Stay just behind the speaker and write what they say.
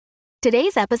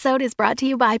Today's episode is brought to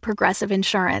you by Progressive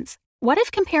Insurance. What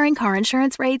if comparing car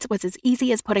insurance rates was as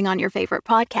easy as putting on your favorite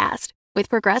podcast? With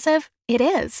Progressive, it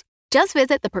is. Just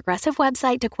visit the Progressive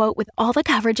website to quote with all the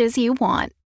coverages you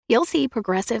want. You'll see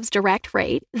Progressive's direct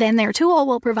rate, then their tool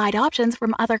will provide options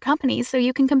from other companies so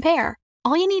you can compare.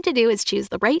 All you need to do is choose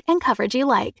the rate and coverage you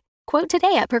like. Quote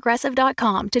today at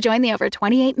Progressive.com to join the over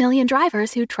 28 million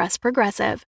drivers who trust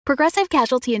Progressive. Progressive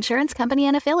Casualty Insurance Company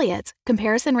and Affiliates.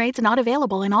 Comparison rates not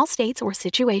available in all states or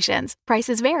situations.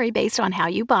 Prices vary based on how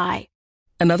you buy.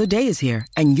 Another day is here,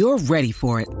 and you're ready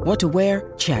for it. What to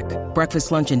wear? Check.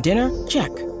 Breakfast, lunch, and dinner?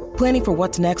 Check. Planning for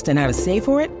what's next and how to save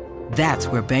for it? That's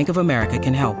where Bank of America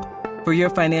can help. For your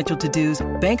financial to-dos,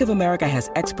 Bank of America has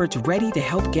experts ready to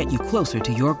help get you closer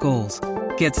to your goals.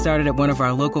 Get started at one of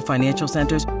our local financial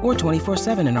centers or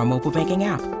 24/7 in our mobile banking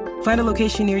app. Find a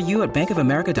location near you at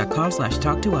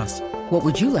bankofamerica.com/talktous. What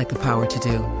would you like the power to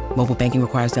do? Mobile banking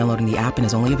requires downloading the app and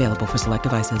is only available for select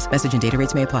devices. Message and data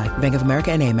rates may apply. Bank of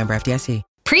America N.A., member FDIC.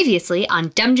 Previously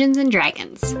on Dungeons and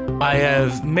Dragons. I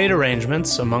have made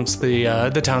arrangements amongst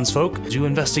the townsfolk to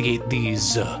investigate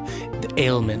the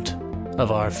ailment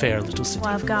of our fair little city.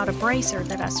 Well, I've got a bracer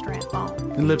that I strap on.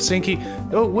 And Lipsinky,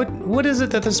 what is it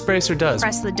that this bracer does?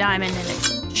 Press the diamond and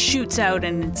it shoots out,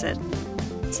 and it's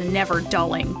a never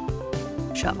dulling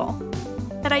shovel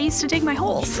that I used to dig my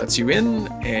holes. Lets you in,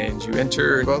 and you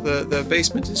enter. Well, the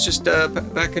basement is just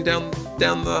backing down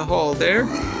the hall there.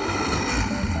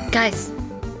 Guys,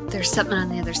 there's something on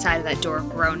the other side of that door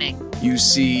groaning. You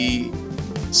see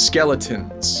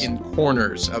skeletons in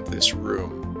corners of this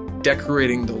room,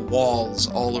 decorating the walls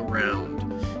all around.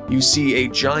 You see a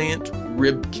giant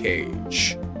rib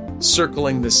cage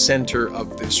circling the center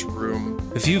of this room.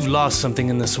 If you've lost something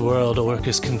in this world,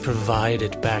 Orcus can provide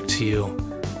it back to you.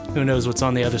 Who knows what's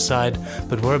on the other side,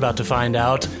 but we're about to find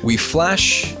out. We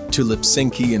flash to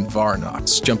Lipsinky and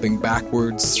Varnox jumping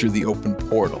backwards through the open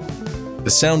portal.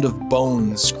 The sound of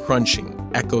bones crunching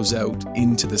echoes out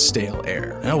into the stale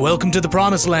air. Now, welcome to the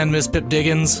Promised Land, Miss Pip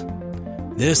Diggins.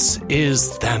 This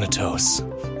is Thanatos,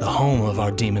 the home of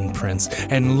our demon prince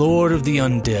and lord of the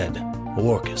undead,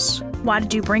 Orcus. Why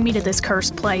did you bring me to this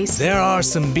cursed place? There are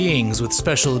some beings with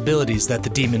special abilities that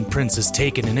the demon prince has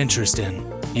taken an interest in.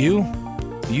 You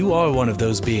are one of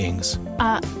those beings.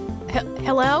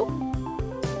 Hello?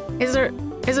 Is there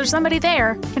somebody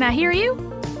there? Can I hear you?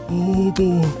 Oh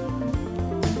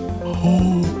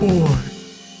boy.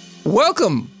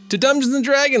 Welcome to Dungeons and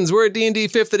Dragons. We're a D&D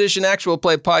 5th edition actual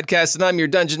play podcast, and I'm your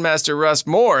Dungeon Master, Russ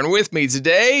Moore, and with me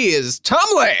today is Tom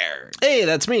Laird. Hey,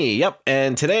 that's me, yep,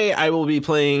 and today I will be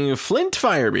playing Flint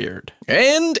Firebeard.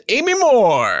 And Amy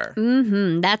Moore.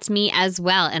 That's me as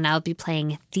well, and I'll be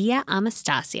playing Thea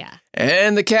Amastasia.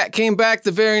 And the cat came back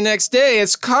the very next day.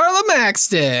 It's Carla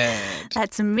Maxted.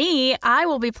 That's me. I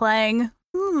will be playing,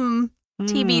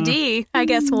 TBD. I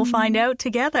guess we'll find out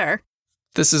together.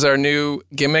 This is our new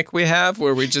gimmick we have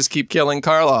where we just keep killing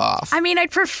Carla off. I mean,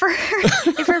 I'd prefer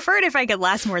it if I could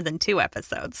last more than 2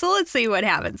 episodes. So let's see what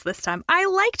happens this time. I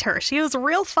liked her. She was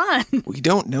real fun. We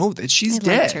don't know that she's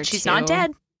dead. She's not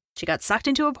dead. She got sucked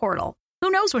into a portal.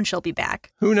 Who knows when she'll be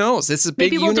back? Who knows? It's a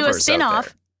big universe. Maybe we'll do a spin-off out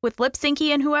there. with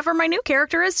Lipsinky and whoever my new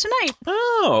character is tonight.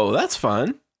 Oh, that's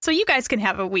fun. So you guys can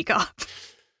have a week off.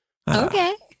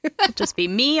 Okay. It'll just be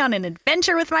me on an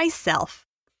adventure with myself.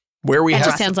 Where we That have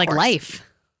just sounds like life.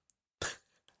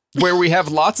 Where we have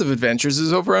lots of adventures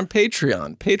is over on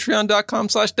Patreon.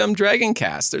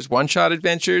 Patreon.com/dumbdragoncast. There's one-shot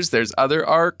adventures. There's other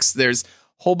arcs. There's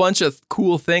a whole bunch of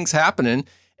cool things happening.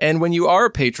 And when you are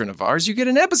a patron of ours, you get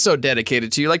an episode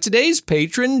dedicated to you, like today's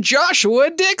patron,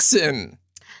 Joshua Dixon.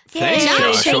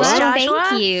 Thanks, Joshua.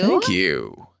 Thank you. Thank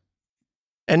you.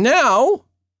 And now,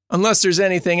 unless there's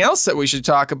anything else that we should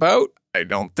talk about, I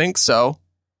don't think so.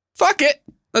 Fuck it.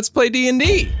 Let's play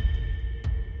D&D.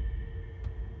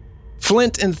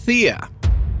 Flint and Thea,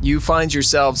 you find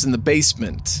yourselves in the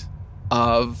basement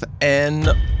of an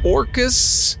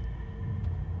Orcus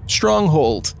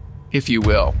stronghold, if you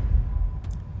will.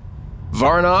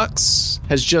 Varnox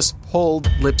has just pulled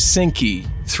Lipsinky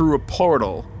through a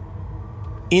portal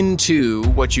into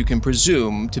what you can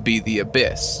presume to be the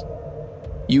abyss.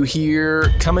 You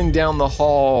hear coming down the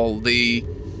hall the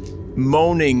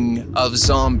moaning of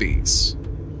zombies.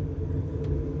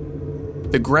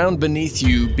 The ground beneath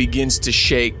you begins to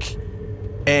shake,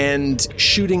 and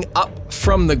shooting up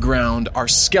from the ground are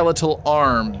skeletal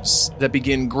arms that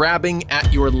begin grabbing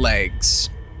at your legs.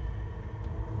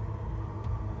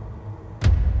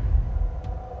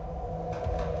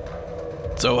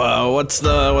 So, what's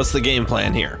the game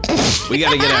plan here? We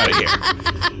gotta get out of here.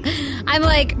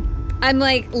 I'm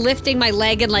like lifting my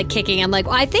leg and like kicking. I'm like,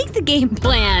 well, I think the game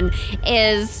plan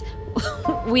is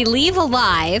we leave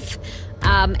alive,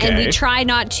 and we try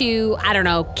not to, I don't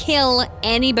know, kill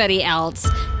anybody else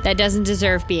that doesn't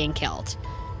deserve being killed.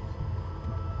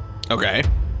 Okay.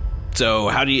 So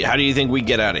how do you think we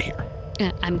get out of here?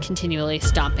 I'm continually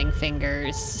stomping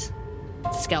fingers,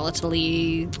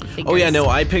 skeletally fingers. Oh, yeah, no,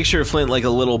 I picture Flint like a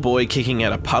little boy kicking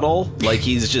at a puddle, like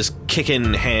he's just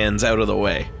kicking hands out of the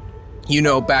way. You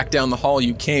know, back down the hall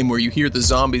you came where you hear the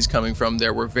zombies coming from,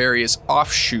 there were various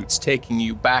offshoots taking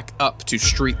you back up to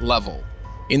street level.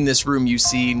 In this room, you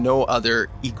see no other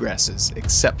egresses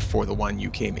except for the one you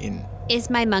came in. Is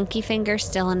my monkey finger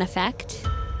still in effect?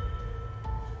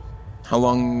 How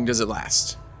long does it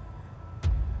last?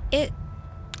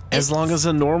 As long as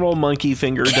a normal monkey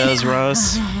finger does,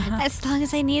 Russ. As long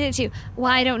as I need it to. Well,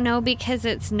 I don't know because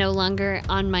it's no longer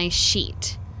on my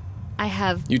sheet. I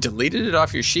have... You deleted it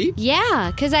off your sheet?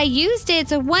 Yeah, because I used it.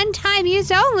 It's a one-time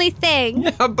use only thing.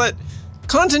 Yeah, but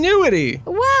continuity.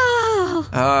 Whoa.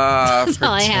 That's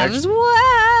all I have is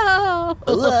whoa.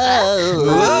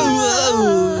 Whoa.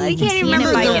 I can't even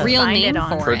remember the real name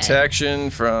for it.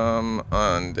 Protection from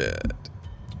undead.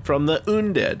 From the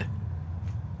undead.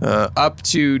 Up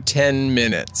to 10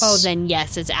 minutes. Oh, then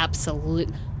yes, it's absolute.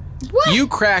 What? You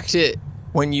cracked it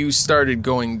when you started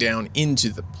going down into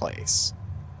the place.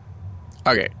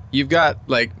 Okay, you've got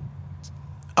like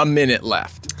a minute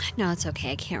left. No, it's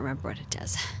okay. I can't remember what it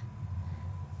does.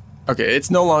 Okay,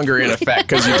 it's no longer in effect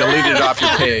because you deleted it off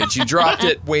your page. You dropped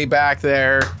it way back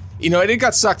there. You know, it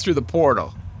got sucked through the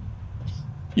portal.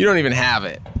 You don't even have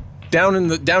it. Down in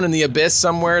the abyss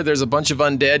somewhere, there's a bunch of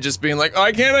undead just being like,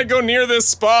 "Why can't I go near this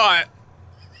spot?"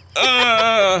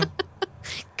 Good.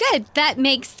 That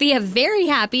makes Thea very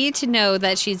happy to know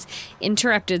that she's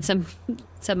interrupted some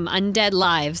undead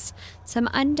lives. Some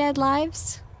undead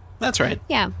lives? That's right.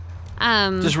 Yeah.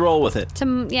 Just roll with it.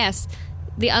 Yes.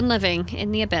 The unliving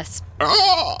in the abyss.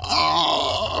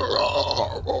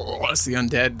 It's the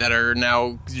undead that are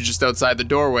now just outside the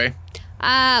doorway.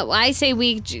 I say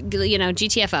we,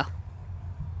 GTFO.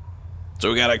 So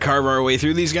we gotta carve our way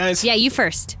through these guys? Yeah, you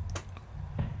first.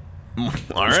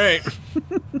 All right.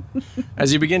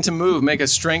 As you begin to move, make a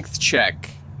strength check.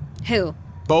 Who?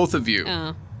 Both of you.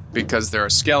 Oh. Because there are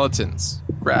skeletons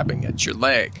grabbing at your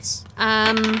legs.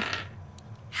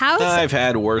 How's... I've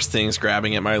had worse things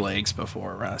grabbing at my legs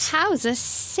before, Russ. How's a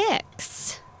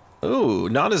 6? Ooh,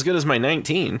 not as good as my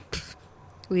 19.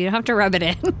 We don't have to rub it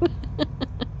in.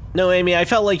 No, Amy, I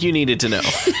felt like you needed to know.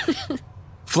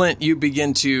 Flint, you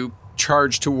begin to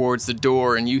charge towards the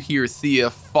door, and you hear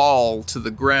Thea fall to the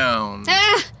ground.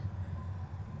 Ah!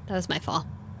 That was my fall.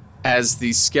 As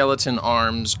the skeleton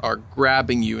arms are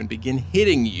grabbing you and begin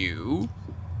hitting you.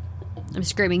 I'm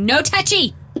screaming, "No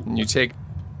touchy!" And you take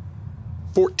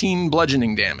 14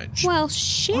 bludgeoning damage. Well,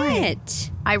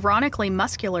 shit. Ironically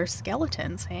muscular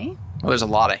skeletons, hey? Well, there's a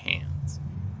lot of hands.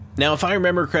 Now, if I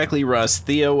remember correctly, Russ,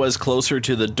 Thea was closer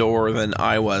to the door than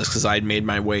I was because I'd made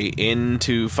my way in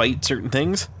to fight certain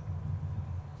things.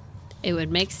 It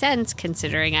would make sense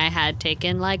considering I had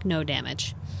taken, no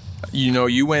damage. You know,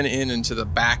 you went into the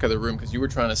back of the room because you were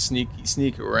trying to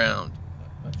sneak around.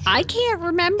 Sure. I can't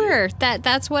remember.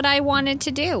 That's what I wanted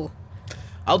to do.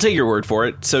 I'll take your word for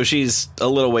it. So she's a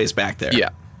little ways back there. Yeah.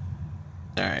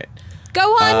 All right. Go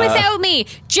on without me.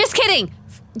 Just kidding.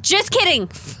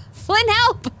 Flynn,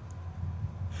 help.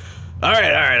 All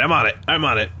right. I'm on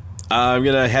it. I'm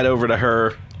going to head over to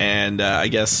her and I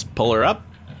guess pull her up.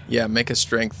 Yeah, make a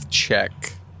strength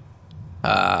check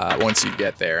once you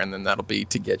get there, and then that'll be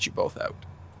to get you both out.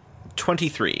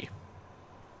 23.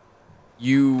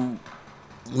 You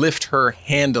lift her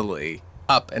handily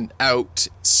up and out,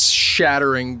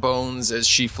 shattering bones as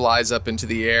she flies up into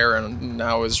the air and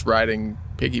now is riding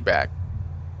piggyback.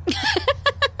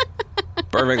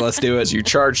 Perfect, let's do it. As you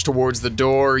charge towards the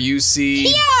door, you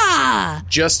see, yeah!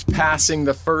 Just passing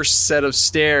the first set of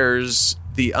stairs,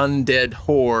 the undead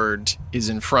horde is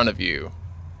in front of you.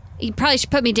 You probably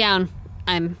should put me down.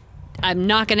 I'm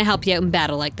not going to help you out in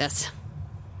battle like this.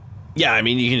 Yeah, I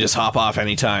mean, you can just hop off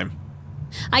anytime.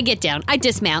 I get down. I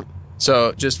dismount.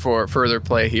 So, just for further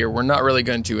play here, we're not really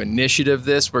going to initiative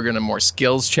this. We're going to more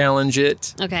skills challenge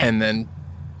it. Okay. And then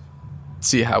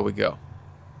see how we go.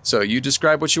 So, you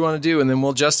describe what you want to do, and then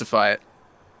we'll justify it.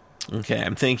 Okay,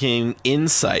 I'm thinking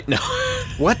insight. No.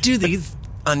 What do these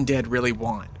undead really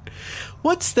want?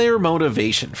 What's their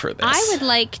motivation for this? I would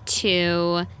like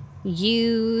to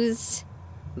use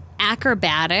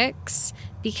acrobatics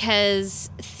because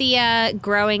Thea,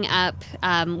 growing up,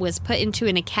 was put into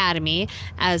an academy,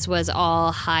 as was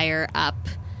all higher up.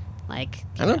 I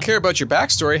don't care about your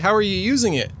backstory. How are you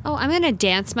using it? Oh, I'm going to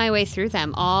dance my way through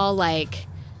them, all like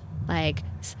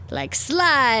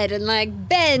slide and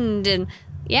bend and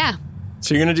Yeah.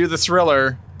 So you're going to do the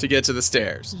thriller to get to the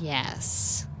stairs.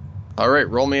 Yes. All right,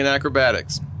 roll me in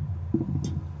acrobatics.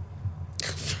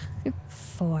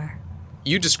 4.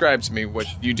 You describe to me what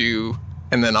you do,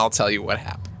 and then I'll tell you what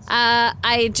happens. I'm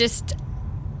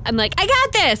like, I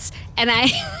got this, and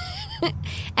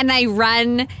I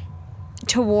run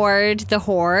toward the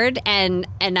horde, and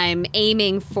I'm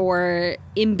aiming for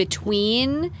in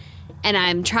between, and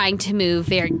I'm trying to move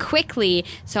very quickly.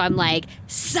 So I'm like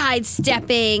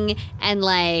sidestepping and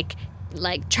like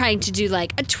trying to do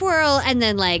like a twirl, and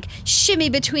then like shimmy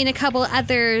between a couple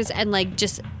others, and like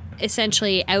just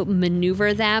essentially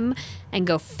outmaneuver them and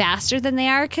go faster than they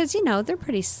are, because they're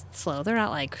pretty slow. They're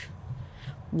not like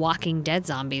Walking Dead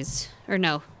zombies. Or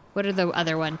no, what are the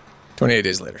other one? 28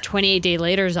 days later. 28 Day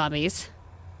Later zombies.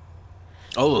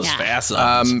 Oh, those fast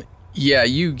zombies. Yeah,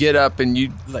 you get up and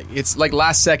it's like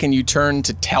last second you turn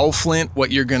to tell Flint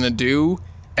what you're going to do,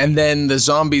 and then the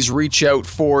zombies reach out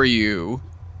for you,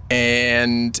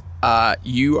 and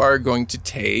you are going to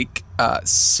take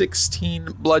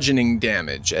 16 bludgeoning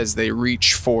damage as they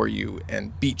reach for you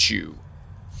and beat you.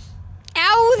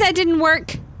 Ow, that didn't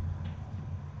work.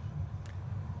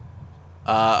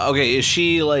 Okay, is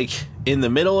she like in the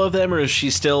middle of them, or is she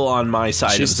still on my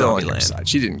side She's of still on Zombieland? your side.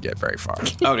 She didn't get very far.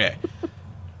 Okay.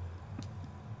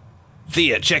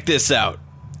 Thea, check this out.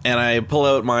 And I pull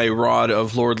out my rod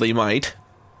of lordly might.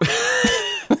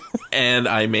 And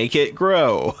I make it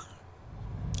grow.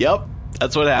 Yep,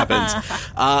 that's what happens.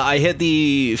 I hit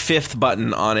the 5th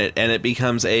button on it, and it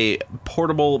becomes a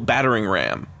portable battering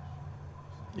ram.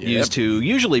 Yep. Used to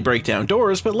usually break down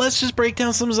doors, but let's just break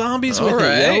down some zombies with All it,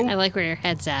 right. yo. I like where your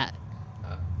head's at.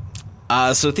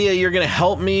 So, Thea, you're going to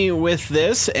help me with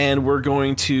this, and we're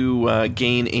going to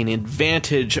gain an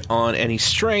advantage on any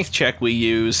strength check we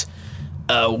use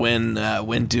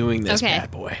when doing this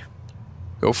bad boy.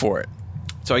 Go for it.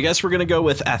 So I guess we're going to go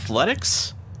with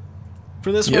athletics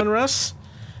for this one, Russ.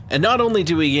 And not only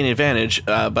do we gain advantage,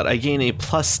 but I gain a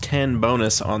plus 10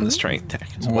 bonus on the strength check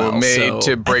as well. Made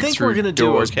to break I think through we're gonna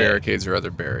doors, do okay. barricades, or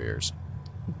other barriers.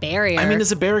 Barrier. I mean,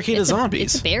 it's a barricade of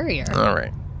zombies. It's a barrier. All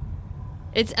right.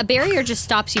 It's a barrier just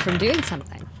stops you from doing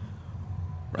something.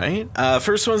 Right?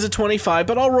 First one's a 25,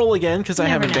 but I'll roll again because I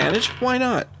have never know. advantage. Why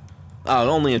not?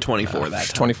 Only a 24 that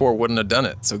time. 24 wouldn't have done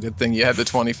it, so good thing you had the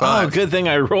 25. Oh, good thing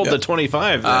I rolled the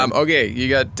 25 then. Okay, you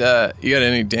got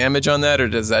any damage on that, or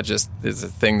does that just is a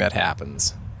thing that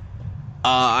happens?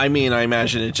 I mean, I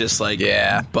imagine it just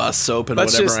busts open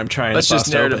whatever I'm trying to bust Let's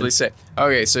just narratively open. say.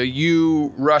 Okay, so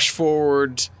you rush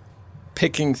forward,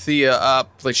 picking Thea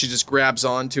up, like she just grabs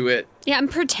onto it. Yeah, I'm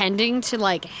pretending to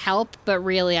like help, but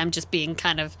really I'm just being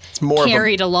kind of more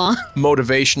carried along.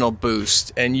 Motivational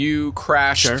boost, and you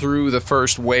crash through the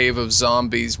first wave of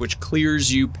zombies, which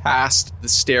clears you past the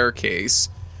staircase,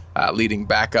 leading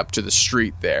back up to the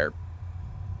street there.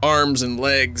 Arms and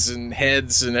legs and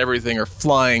heads and everything are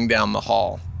flying down the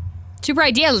hall. Super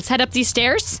idea. Let's head up these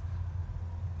stairs.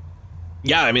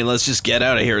 Yeah, I mean, let's just get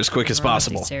out of here as quick as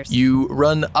possible. You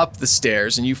run up the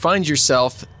stairs and you find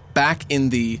yourself back in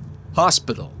the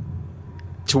hospital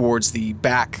towards the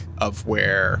back of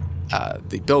where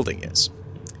the building is.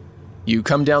 You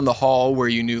come down the hall where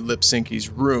you knew Lipsinki's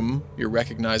room. You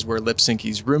recognize where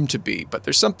Lipsinki's room to be, but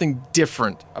there's something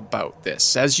different about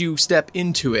this. As you step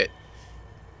into it,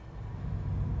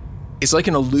 it's like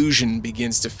an illusion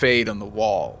begins to fade on the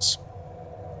walls.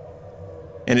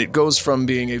 And it goes from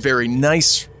being a very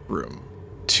nice room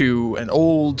to an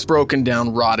old, broken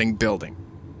down, rotting building.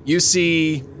 You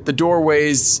see the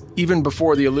doorways, even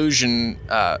before the illusion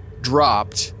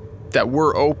dropped, that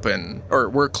were open, or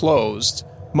were closed.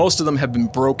 Most of them have been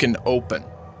broken open.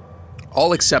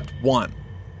 All except one.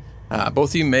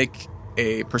 Both of you make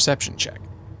a perception check.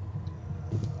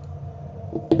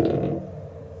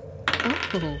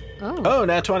 Oh,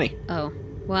 nat 20. Oh,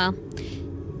 well,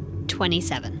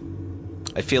 27.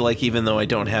 I feel like even though I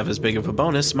don't have as big of a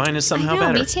bonus, mine is somehow I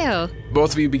know, better. me too.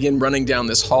 Both of you begin running down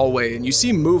this hallway, and you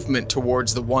see movement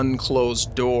towards the one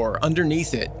closed door.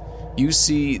 Underneath it, you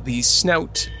see the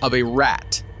snout of a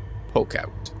rat poke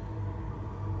out.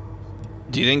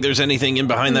 Do you think there's anything in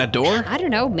behind that door? I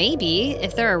don't know, maybe.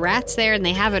 If there are rats there and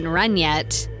they haven't run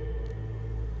yet.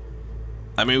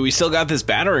 I mean, we still got this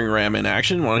battering ram in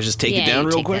action. Want to just take it down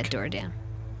real quick? Take that door down.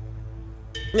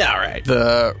 Yeah, all right.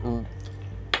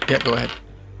 Yeah, go ahead.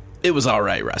 It was all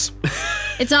right, Russ.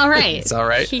 It's all right. It's all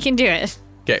right? He can do it.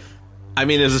 Okay. I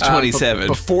mean, it was 27.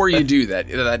 Before you do that,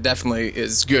 that definitely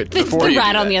is good. The Before you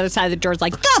rat do on that. the other side of the door is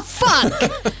like, the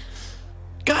fuck?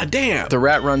 God damn. The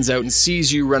rat runs out and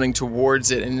sees you running towards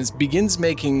it and begins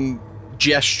making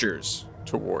gestures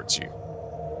towards you.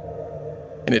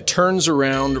 And it turns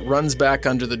around, runs back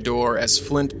under the door as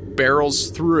Flint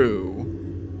barrels through.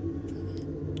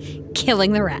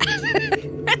 Killing the rat.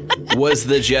 Was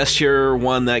the gesture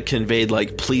one that conveyed,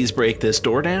 like, please break this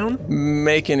door down?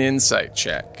 Make an insight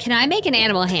check. Can I make an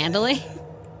animal handling?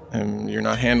 You're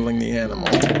not handling the animal.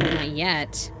 Not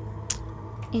yet.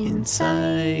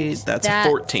 Insight. That's a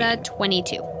 14. That's a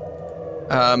 22.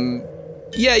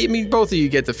 Yeah, I mean, both of you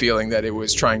get the feeling that it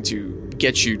was trying to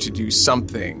get you to do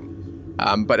something.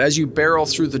 But as you barrel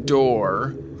through the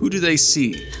door, who do they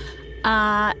see?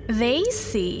 They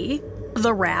see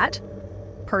the rat,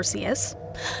 Perseus.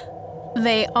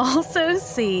 They also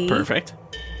see... Perfect.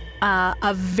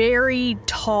 A very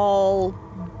tall,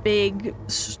 big,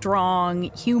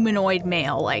 strong, humanoid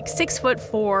male, like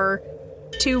 6'4",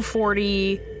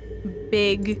 240,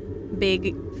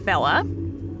 big fella.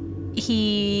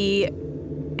 He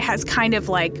has kind of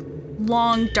like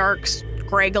long, dark,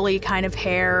 scraggly kind of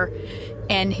hair,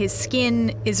 and his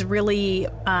skin is really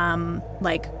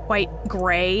like quite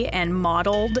gray and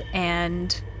mottled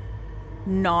and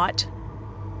not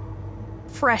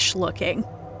fresh looking,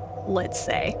 let's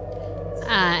say.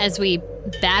 As we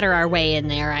batter our way in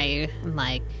there, I'm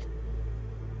like,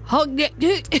 oh,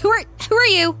 who are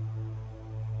you?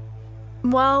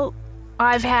 Well,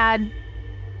 I've had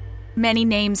many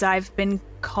names. I've been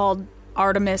called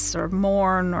Artemis or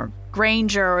Morn or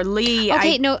Granger or Lee.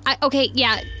 Okay, no,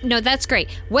 that's great.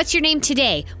 What's your name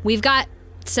today? We've got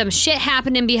some shit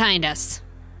happening behind us.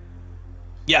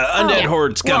 Yeah, undead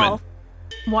horde's coming. Well,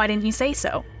 why didn't you say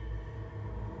so?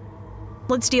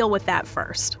 Let's deal with that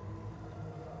first.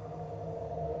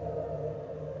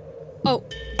 Oh,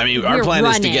 I mean, our plan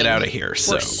is to get out of here,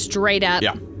 so. We're straight up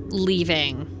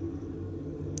leaving.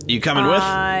 You coming with?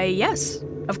 Yes.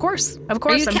 Of course, I'm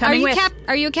coming with.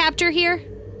 Are you a captor here?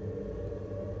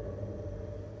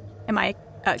 Am I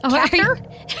a captor?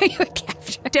 Are you a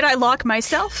captor? Did I lock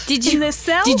myself in this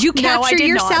cell? Did you capture no, I did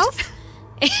yourself?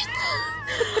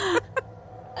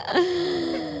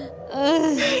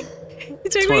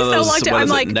 It took me so long to... I'm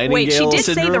like, wait, she did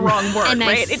say the wrong word, and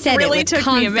right? It really took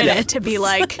me a minute to be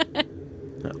like...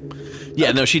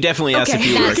 Yeah, no, she definitely asked if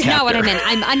you were a captor. That's not what I meant.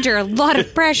 I'm under a lot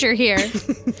of pressure here.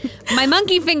 My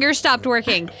monkey finger stopped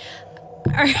working.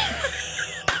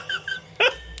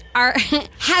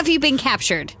 Have you been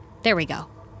captured? There we go.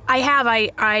 I have.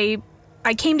 I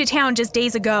came to town just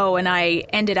days ago, and I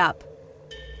ended up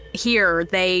here.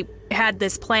 They had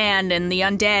this plan, and the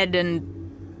undead,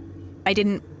 and I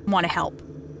didn't want to help,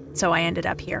 so I ended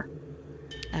up here.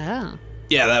 Oh.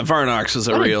 Yeah, that Varnox was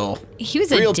a real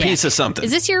dick. Piece of something.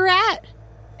 Is this your rat?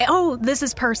 Oh, this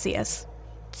is Perseus.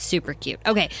 Super cute.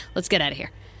 Okay, let's get out of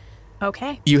here.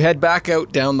 Okay. You head back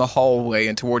out down the hallway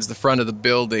and towards the front of the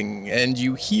building, and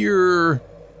you hear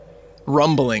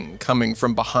rumbling coming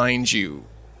from behind you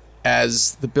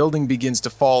as the building begins to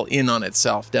fall in on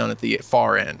itself down at the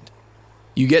far end.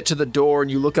 You get to the door and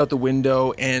you look out the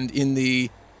window, and in the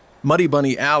Muddy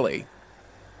Bunny Alley,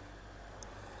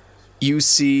 you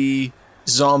see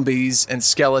zombies and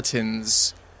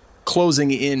skeletons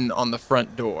closing in on the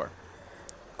front door.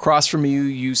 Across from you,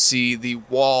 you see the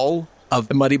wall of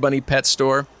the Muddy Bunny pet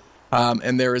store,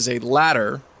 and there is a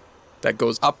ladder that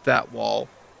goes up that wall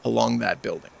along that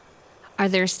building. Are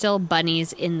there still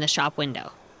bunnies in the shop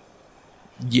window?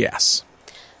 Yes.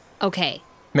 Okay.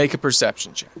 Make a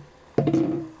perception check.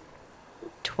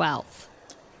 12.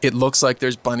 It looks like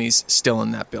there's bunnies still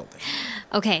in that building.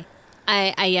 Okay.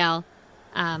 I yell,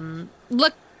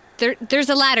 look, there's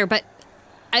a ladder, but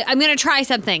I'm going to try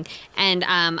something. And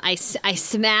I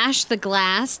smash the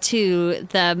glass to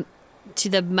the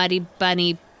Muddy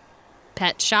Bunny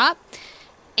pet shop.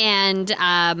 And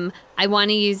I want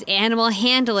to use animal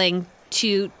handling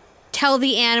to tell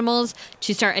the animals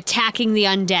to start attacking the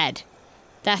undead.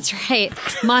 That's right.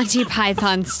 Monty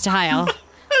Python style.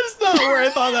 That's not where I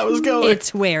thought that was going.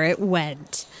 It's where it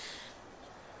went.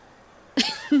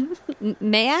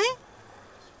 May I?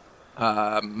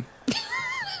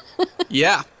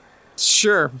 Yeah,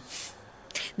 sure.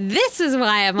 This is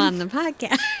why I'm on the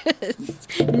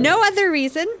podcast. No other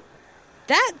reason.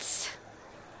 That's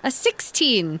a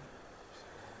 16.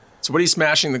 So what are you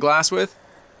smashing the glass with?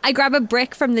 I grab a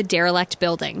brick from the derelict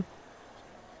building.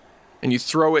 And you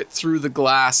throw it through the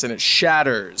glass and it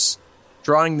shatters,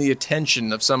 drawing the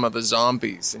attention of some of the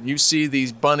zombies. And you see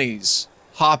these bunnies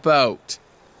hop out.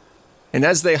 And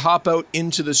as they hop out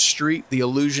into the street, the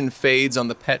illusion fades on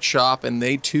the pet shop, and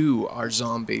they too are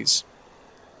zombies.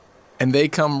 And they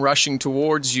come rushing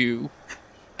towards you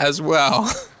as well.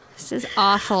 This is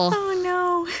awful. Oh,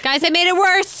 no. Guys, I made it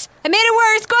worse.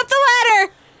 Go up the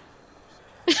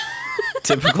ladder.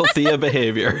 Typical Thea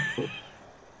behavior.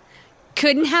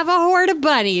 couldn't have a horde of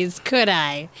bunnies, could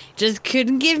I? Just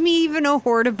couldn't give me even a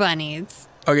horde of bunnies.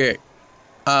 Okay.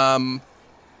 I'm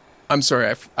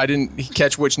sorry, I didn't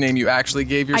catch which name you actually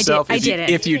gave yourself. I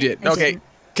did. If you did. Okay.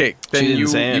 Okay, then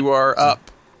you are up.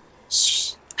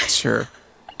 Sure.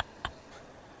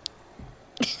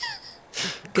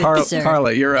 Good sir.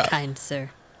 Carla, you're up. Kind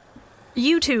sir.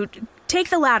 You two,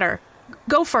 take the ladder.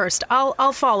 Go first.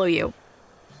 I'll follow you.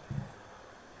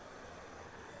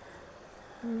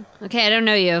 Okay, I don't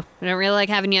know you. I don't really like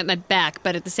having you at my back,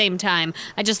 but at the same time,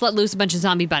 I just let loose a bunch of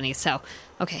zombie bunnies, so,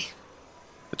 okay.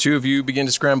 The two of you begin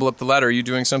to scramble up the ladder. Are you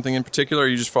doing something in particular, or are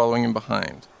you just following in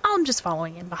behind? I'm just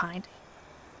following in behind.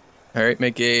 All right,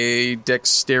 make a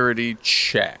dexterity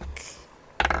check.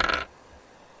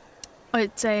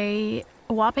 It's a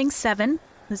whopping 7.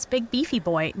 This big beefy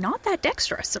boy, not that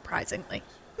dexterous, surprisingly.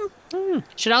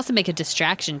 Should also make a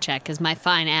distraction check, because my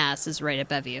fine ass is right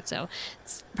above you, so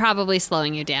it's probably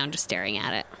slowing you down just staring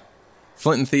at it.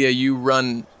 Flint and Thea, you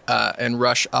run and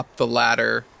rush up the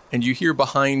ladder, and you hear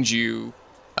behind you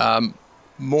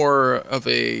more of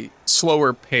a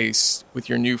slower pace with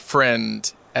your new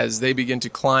friend as they begin to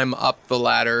climb up the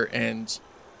ladder, and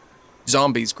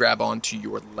zombies grab onto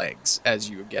your legs as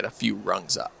you get a few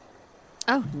rungs up.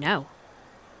 Oh, no.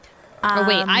 Oh,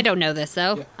 wait, I don't know this,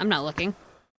 though. Yeah. I'm not looking.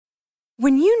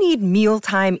 When you need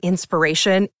mealtime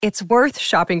inspiration, it's worth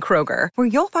shopping Kroger, where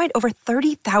you'll find over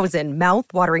 30,000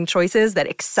 mouth-watering choices that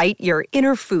excite your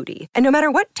inner foodie. And no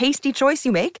matter what tasty choice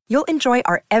you make, you'll enjoy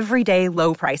our everyday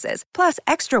low prices, plus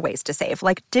extra ways to save,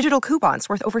 like digital coupons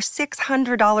worth over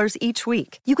 $600 each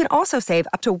week. You can also save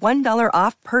up to $1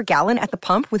 off per gallon at the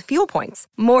pump with fuel points.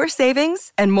 More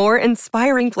savings and more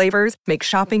inspiring flavors make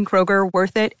shopping Kroger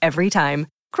worth it every time.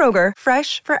 Kroger,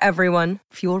 fresh for everyone.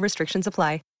 Fuel restrictions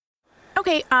apply.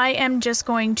 Okay, I am just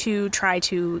going to try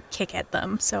to kick at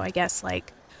them. So I guess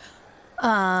like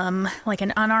an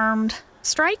unarmed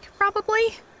strike, probably?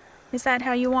 Is that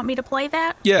how you want me to play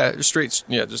that? Yeah,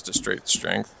 just a straight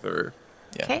strength or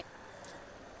yeah. Okay.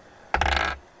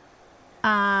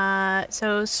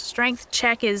 So strength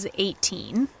check is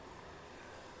 18.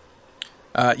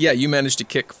 You managed to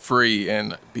kick free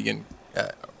and begin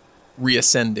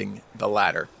reascending the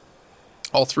ladder.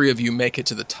 All three of you make it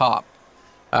to the top.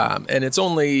 And it's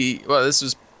this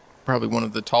is probably one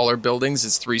of the taller buildings.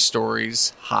 It's 3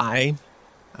 stories high.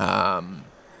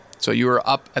 So you are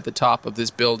up at the top of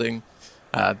this building.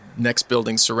 Next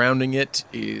building surrounding it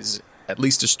is at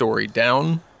least a story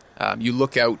down. You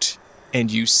look out and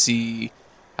you see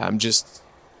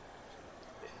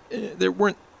there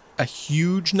weren't a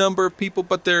huge number of people,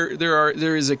 but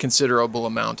there is a considerable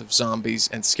amount of zombies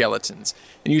and skeletons.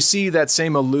 And you see that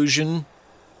same illusion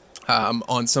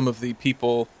on some of the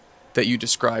people that you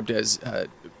described as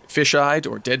fish-eyed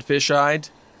or dead fish-eyed.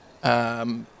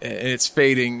 And it's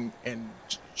fading, and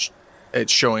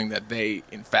it's showing that they,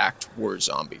 in fact, were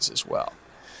zombies as well.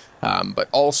 But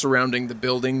all surrounding the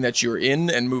building that you're in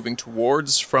and moving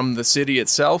towards from the city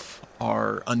itself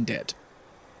are undead.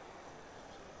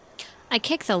 I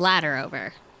kick the ladder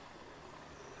over.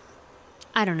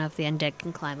 I don't know if the undead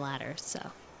can climb ladders,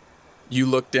 so... You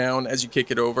look down as you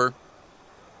kick it over,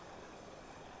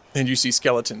 and you see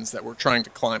skeletons that were trying to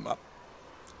climb up.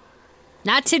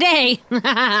 Not today.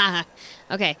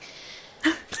 Okay.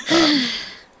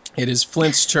 It is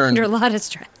Flint's turn. Under a lot of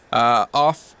stress.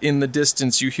 Off in the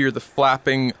distance, you hear the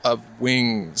flapping of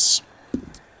wings,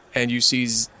 and you see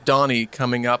Donnie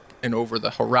coming up and over the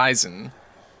horizon,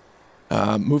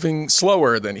 moving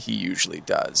slower than he usually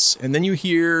does. And then you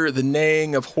hear the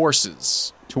neighing of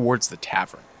horses towards the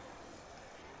tavern.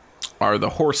 Are the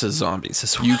horses zombies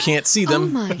as well? You can't see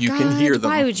them. Oh my you God, can hear them.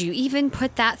 Why would you even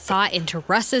put that thought into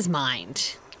Russ's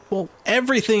mind? Well,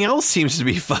 everything else seems to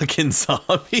be fucking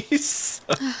zombies.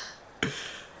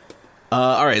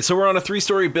 All right, so we're on a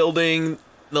 3-story building.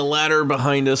 The ladder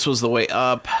behind us was the way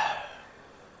up.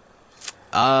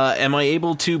 Am I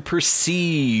able to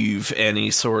perceive any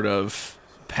sort of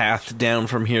path down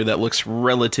from here that looks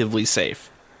relatively safe?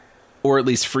 Or at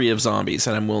least free of zombies,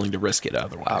 and I'm willing to risk it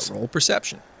otherwise? Roll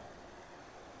perception.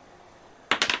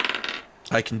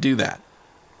 I can do that.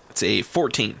 It's a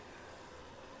 14.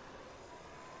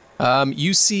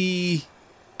 You see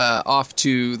off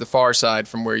to the far side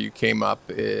from where you came up,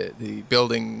 the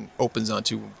building opens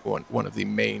onto one of the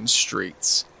main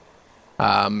streets.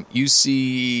 You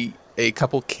see a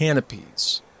couple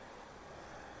canopies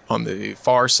on the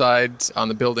far side on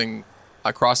the building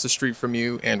across the street from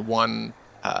you, and one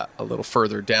a little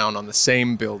further down on the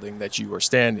same building that you are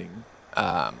standing.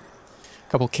 A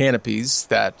couple canopies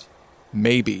that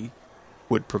maybe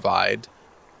would provide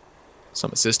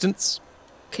some assistance.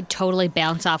 could totally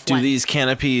bounce off Do one. these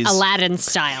canopies... Aladdin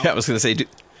style. I was going to say,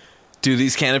 do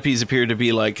these canopies appear to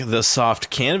be like the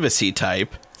soft canvasy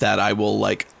type that I will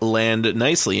like land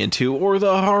nicely into, or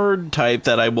the hard type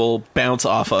that I will bounce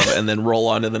off of and then roll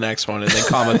onto the next one and then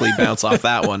comically bounce off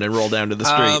that one and roll down to the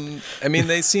street? I mean,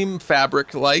 they seem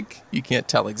fabric-like. You can't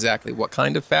tell exactly what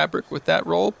kind of fabric with that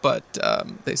roll, but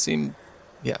they seem,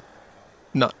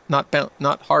 not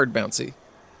hard bouncy.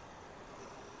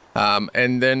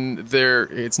 And then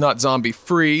it's not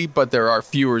zombie-free, but there are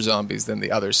fewer zombies than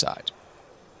the other side.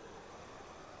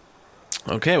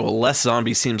 Okay, well, less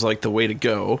zombies seems like the way to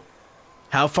go.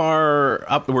 How far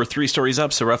up? We're 3 stories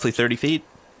up, so roughly 30 feet?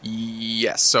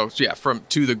 Yes, so from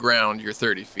to the ground, you're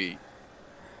 30 feet.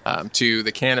 To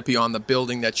the canopy on the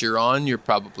building that you're on, you're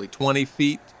probably 20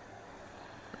 feet.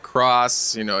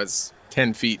 Across, it's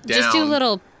 10 feet down. Just do a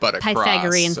little but across,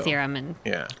 Pythagorean theorem. And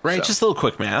Right, so. just a little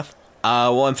quick math.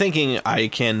 Well, I'm thinking I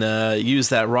can use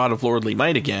that Rod of Lordly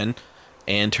Might again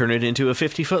and turn it into a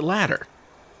 50-foot ladder.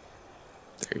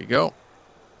 There you go.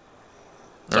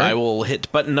 So I will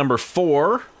hit button number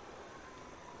 4,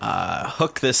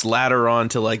 hook this ladder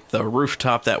onto like the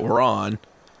rooftop that we're on,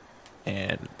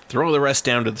 and throw the rest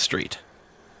down to the street.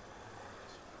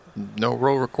 No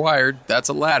roll required. That's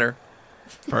a ladder.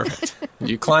 Perfect.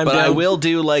 You climb But down. I will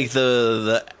do like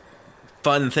the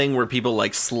fun thing where people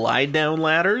like slide down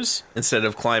ladders instead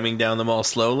of climbing down them all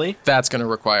slowly. That's going to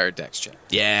require a dex check.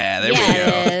 Yeah, there we go.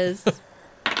 yes.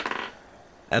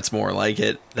 That's more like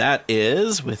it. That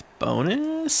is, with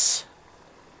bonus,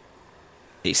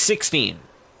 a 16.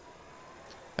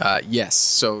 Yes,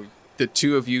 so the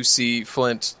two of you see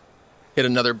Flint hit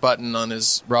another button on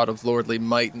his Rod of Lordly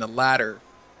Might, and a ladder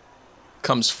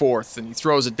comes forth, and he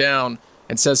throws it down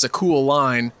and says a cool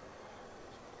line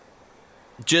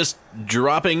Just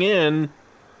dropping in.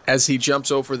 as he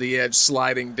jumps over the edge,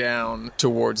 sliding down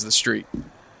towards the street. Do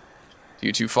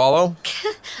you two follow?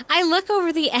 I look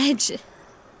over the edge.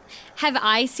 Have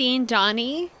I seen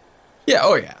Donnie? Yeah,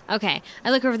 oh yeah. Okay.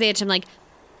 I look over the edge. I'm like,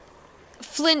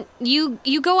 Flint, you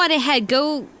go on ahead.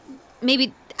 Go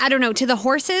maybe, I don't know, to the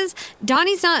horses.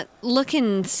 Donnie's not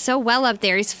looking so well up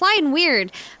there. He's flying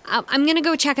weird. I'm going to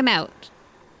go check him out.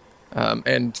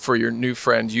 And for your new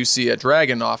friend, you see a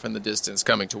dragon off in the distance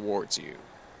coming towards you,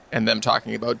 and them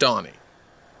talking about Donnie.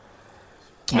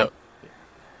 No.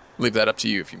 Leave that up to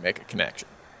you if you make a connection.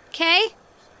 Okay?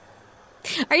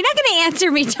 Are you not going to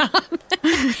answer me, Tom?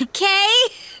 Okay?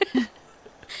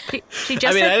 She just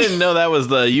I mean, said, I didn't know that was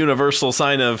the universal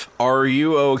sign of, are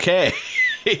you okay?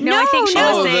 No, I think she no.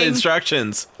 was Oh, the saying,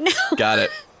 instructions. No. Got it.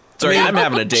 Sorry, I'm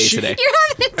having a day today. You're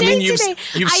having a day today.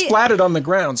 You've splatted on the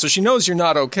ground, so she knows you're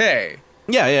not okay.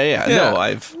 Yeah. No,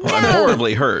 I'm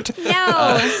horribly hurt.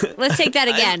 No. Let's take that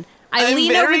again. I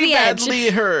lean over the edge. I'm very badly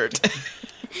hurt.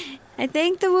 I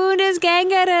think the wound is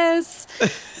gangrenous.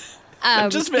 I'm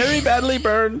just very badly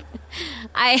burned.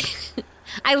 I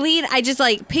just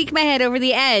like peek my head over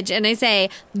the edge and I say,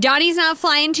 Donnie's not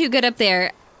flying too good up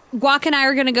there. Guac and I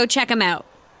are going to go check him out.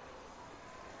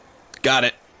 Got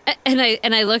it. And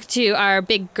I look to our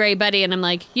big gray buddy and I'm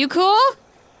like, you cool?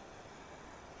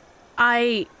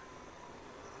 I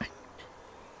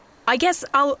guess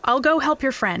I'll go help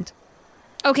your friend.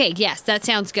 Okay, yes, that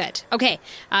sounds good. Okay,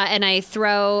 and I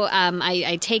throw,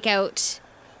 I take out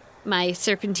my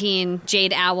serpentine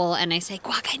jade owl and I say,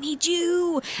 Guac, I need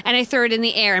you. And I throw it in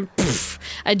the air and poof,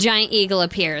 a giant eagle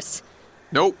appears.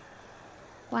 Nope,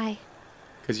 Why?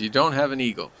 because you don't have an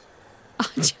eagle.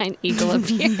 A giant eagle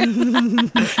appears.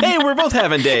 Hey, we're both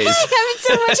having days. Having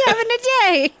so much having a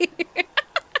day.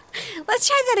 Let's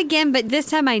try that again, but this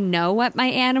time I know what my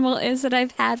animal is that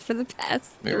I've had for the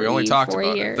past I mean, we only talked 4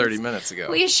 about years. it 30 minutes ago.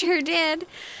 We sure did.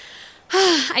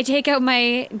 I take out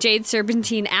my jade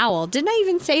serpentine owl. Didn't I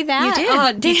even say that? You did.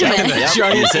 Oh, damn it.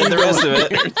 Yep, you said the rest of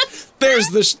it. There's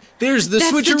the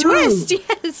That's switcheroo. the twist.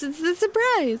 Yes, it's the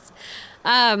surprise.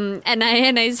 And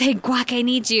I say, Guac, I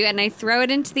need you, and I throw it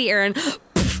into the air, and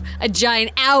poof, a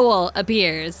giant owl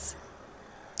appears.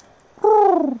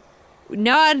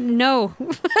 No,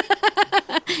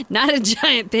 not a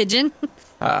giant pigeon.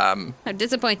 How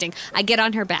disappointing. I get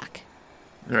on her back.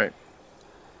 All right.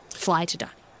 Fly to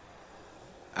Donnie.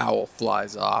 Owl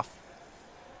flies off.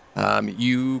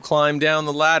 You climb down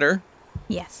the ladder.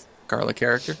 Yes. Carla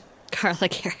character. Carla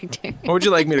character. What would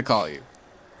you like me to call you?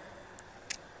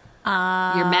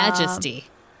 Your Majesty.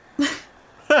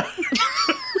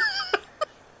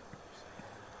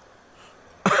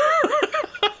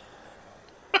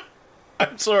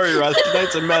 I'm sorry, Russ.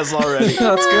 Tonight's a mess already.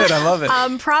 That's good. I love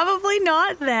it. Probably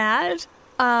not that.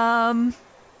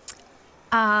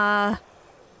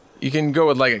 You can go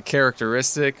with like a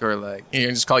characteristic, or like you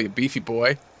can just call you Beefy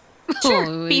Boy. Sure,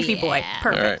 Oh, beefy boy. yeah.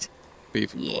 Perfect. All right.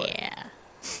 Beefy boy. Yeah.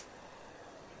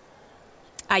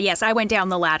 Yes, I went down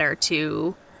the ladder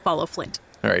to follow Flint.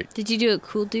 All right. Did you do it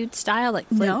cool dude style like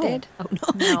Flint No. did? Oh,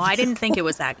 no. No, I didn't think it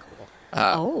was that cool.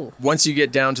 Oh. Once you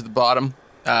get down to the bottom,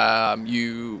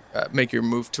 you make your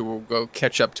move to go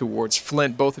catch up towards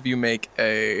Flint. Both of you make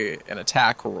an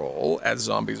attack roll as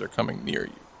zombies are coming near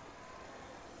you.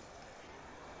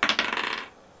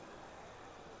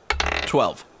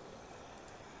 12.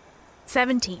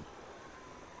 17.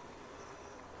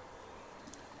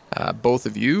 Both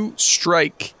of you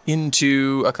strike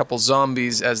into a couple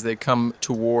zombies as they come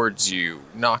towards you,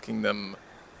 knocking them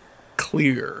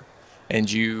clear. And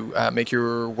you make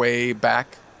your way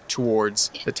back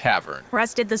towards the tavern.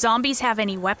 Russ, did the zombies have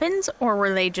any weapons, or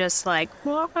were they just like,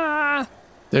 "Ah"?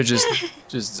 They're just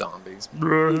zombies.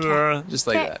 Just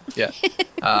like Okay. that.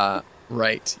 Yeah.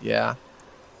 Right. Yeah.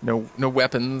 No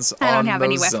weapons I on don't have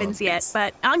any those weapons zombies. yet,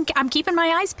 but I'm keeping my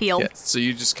eyes peeled. Yeah. So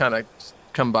you just kind of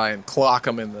come by and clock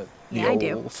them in the Yeah, I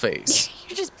do. old face.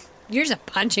 You're just a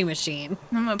punching machine.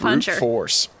 I'm a Brute puncher.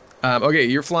 force. Okay,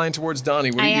 you're flying towards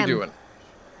Donnie. What are I you am. doing?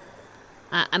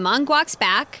 I'm on Guac's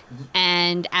back,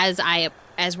 and as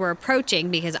we're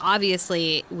approaching, because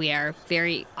obviously we are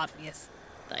very obvious,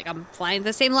 like I'm flying at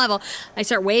the same level, I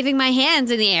start waving my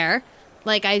hands in the air,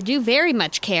 like I do very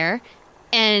much care,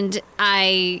 and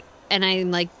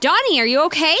I'm like, Donnie, are you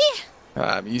okay?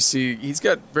 You see, he's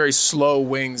got very slow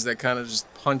wings that kind of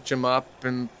just punch him up,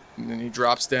 and then he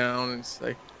drops down, and it's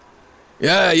like,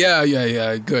 yeah,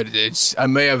 good. I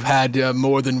may have had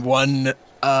more than one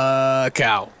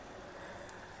cow,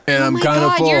 and I'm Oh my kind of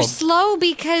God, full you're slow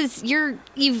because you're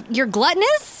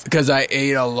gluttonous. because I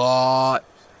ate a lot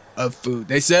of food.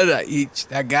 They said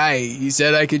that guy. He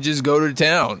said I could just go to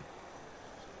town.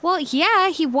 Well, yeah,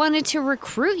 he wanted to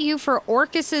recruit you for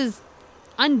Orcus's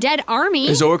undead army.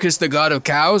 Is Orcus the god of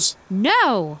cows?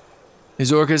 No.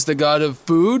 Is Orcus the god of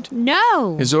food?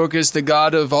 No. Is Orcus the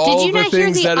god of all Did you the not hear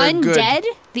things the that are undead? good?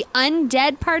 The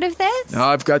undead part of this? No,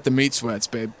 I've got the meat sweats,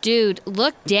 babe. Dude,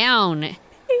 look down.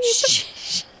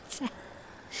 Shh.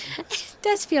 It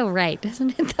does feel right,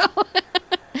 doesn't it, though?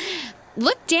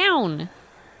 Look down.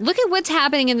 Look at what's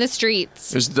happening in the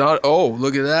streets. There's not. Oh,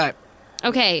 look at that.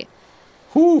 Okay.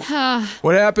 Whew.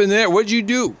 What happened there? What'd you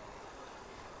do?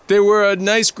 They were a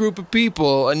nice group of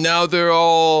people, and now they're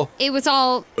all. It was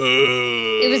all.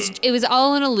 It was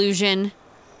all an illusion.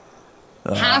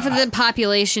 Half of the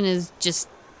population is just,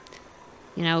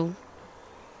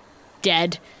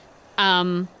 dead.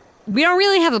 We don't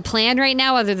really have a plan right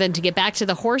now other than to get back to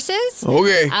the horses.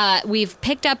 Okay. We've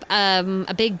picked up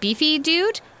a big beefy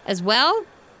dude as well.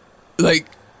 Like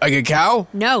a cow?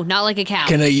 No, not like a cow.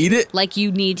 Can I eat it? Like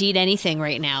you need to eat anything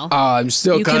right now. I'm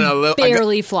still you kind can of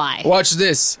barely fly. Watch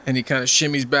this, and he kind of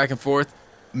shimmies back and forth.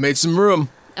 Made some room.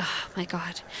 Oh my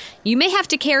God. You may have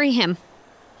to carry him.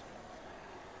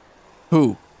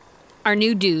 Who? Our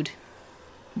new dude.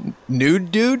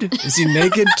 Nude dude? Is he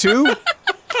naked too?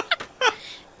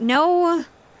 No,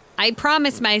 I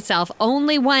promised myself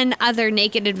only one other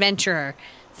naked adventurer.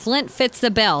 Flint fits the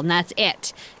bill, and that's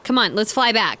it. Come on, let's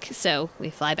fly back. So we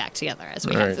fly back together as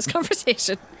we All have right. this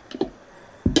conversation.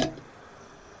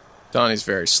 Donnie's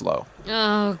very slow.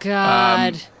 Oh,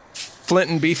 God. Flint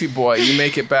and Beefy Boy, you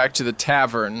make it back to the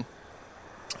tavern,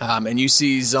 and you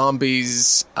see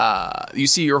zombies. You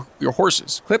see your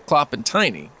horses, Clip, Clop, and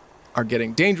Tiny, are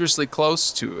getting dangerously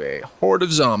close to a horde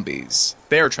of zombies.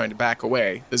 They are trying to back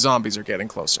away. The zombies are getting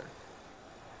closer.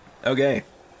 Okay.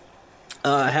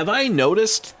 Have I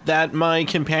noticed that my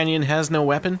companion has no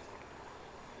weapon?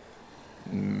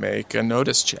 Make a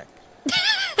notice check.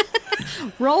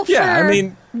 Roll for Yeah, I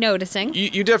mean, noticing.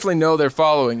 You definitely know they're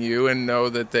following you and know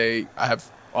that they have.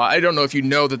 Well, I don't know if you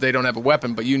know that they don't have a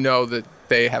weapon, but you know that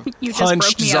they have You just broke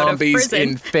punched me out of zombies prison.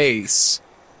 in face,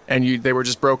 and they were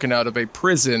just broken out of a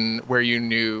prison where you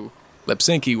knew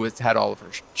Lipsinki had all of her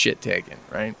shit taken,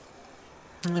 right?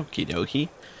 Okie dokie.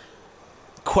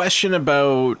 Question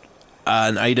about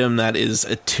an item that is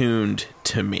attuned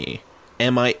to me.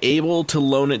 Am I able to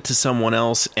loan it to someone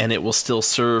else and it will still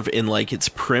serve in like its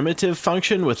primitive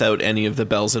function without any of the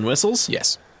bells and whistles?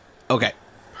 Yes. Okay.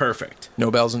 Perfect.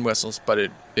 No bells and whistles, but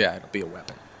it'll be a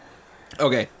weapon.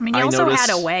 Okay. I mean, you also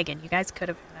noticed- had a wagon. You guys could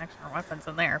have put extra weapons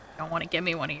in there. If you don't want to give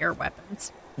me one of your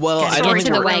weapons. Well, Get I don't storage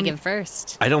think to the we're, wagon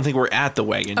first. I don't think we're at the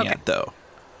wagon Okay. yet, though.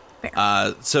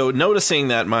 Fair. So noticing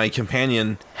that my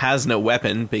companion has no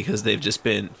weapon because they've just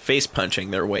been face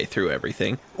punching their way through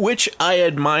everything, which I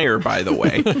admire, by the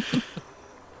way.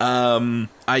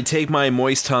 I take my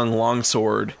moist tongue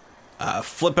longsword,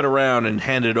 flip it around and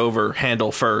hand it over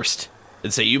handle first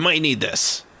and say, "You might need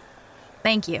this."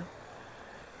 Thank you.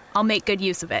 I'll make good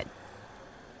use of it.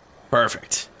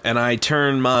 Perfect. And I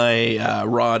turn my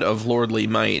rod of lordly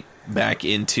might back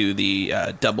into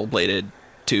the double-bladed,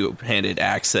 two-handed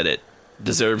axe that it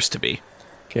deserves to be.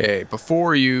 Okay,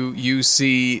 before you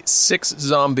see 6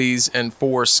 zombies and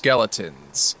 4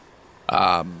 skeletons,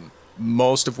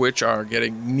 most of which are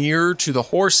getting near to the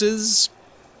horses.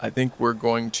 I think we're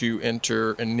going to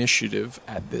enter initiative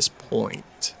at this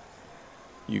point.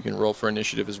 You can roll for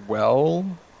initiative as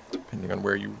well, depending on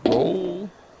where you roll.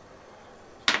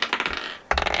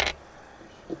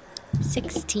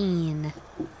 16.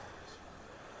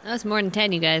 That was more than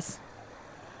 10, you guys.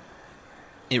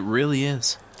 It really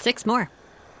is. 6 more.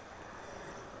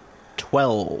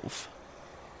 12.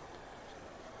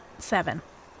 7.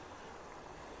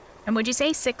 And would you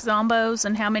say 6 zombos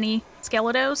and how many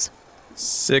skeletos?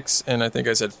 6, and I think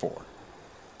I said 4.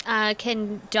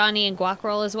 Can Johnny and Guac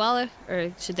roll as well,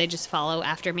 or should they just follow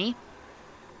after me?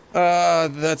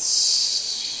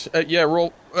 That's... yeah,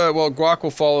 roll... well, Guac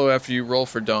will follow after you roll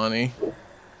for Donnie.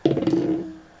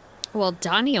 Well,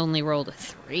 Donnie only rolled a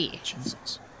 3.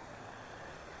 Jesus.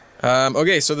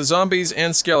 Okay, so the zombies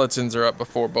and skeletons are up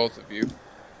before both of you.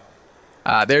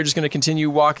 They're just going to continue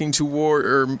walking toward,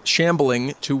 or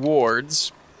shambling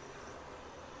towards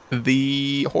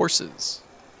the horses.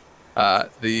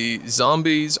 The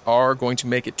zombies are going to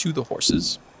make it to the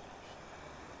horses.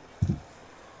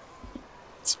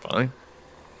 It's fine.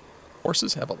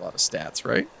 Horses have a lot of stats,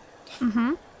 right?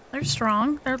 Mm-hmm. They're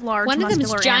strong. They're large, One of them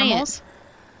is muscular giant. animals.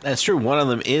 That's true. One of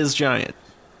them is giant.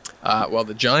 Well,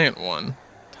 the giant one,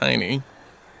 Tiny,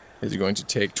 is going to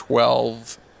take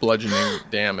 12 bludgeoning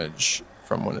damage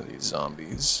from one of these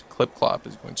zombies. Clip-Clop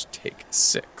is going to take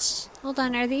 6. Hold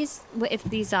on, are these... If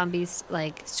these zombies,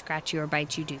 like, scratch you or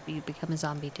bite you, do you become a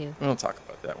zombie too? We don't talk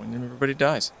about that when everybody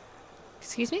dies.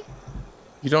 Excuse me?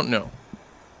 You don't know.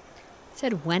 I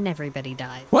said when everybody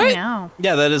dies. What? No.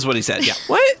 Yeah, that is what he said. Yeah.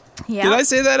 What? Yeah. Did I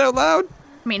say that out loud?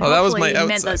 I mean, Oh, that was hopefully my you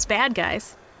meant outside. those bad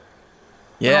guys.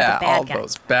 Yeah, bad all guys.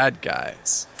 those bad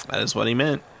guys. That is what he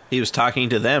meant. He was talking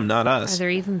to them, not Are us. there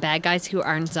even bad guys who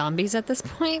aren't zombies at this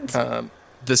point?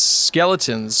 The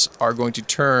skeletons are going to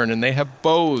turn, and they have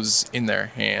bows in their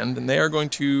hand, and they are going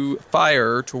to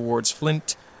fire towards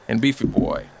Flint and Beefy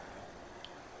Boy.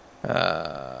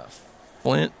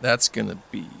 Flint, that's going to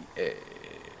be a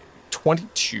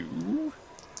 22.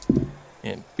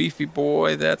 And Beefy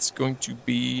Boy, that's going to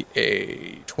be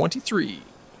a 23.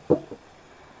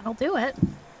 I'll do it.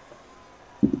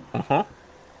 Uh-huh.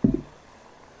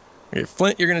 Okay,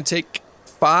 Flint, you're going to take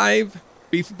 5.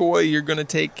 Beefy Boy, you're going to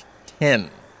take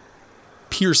 10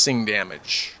 piercing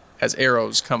damage as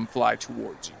arrows come fly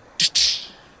towards you.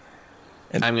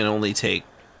 I'm going to only take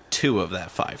 2 of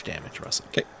that 5 damage, Russell.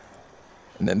 Okay.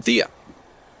 And then Thea,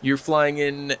 you're flying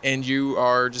in and you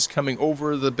are just coming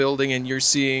over the building and you're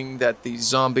seeing that the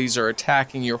zombies are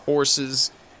attacking your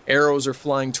horses. Arrows are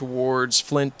flying towards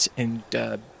Flint and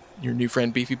your new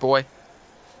friend Beefy Boy.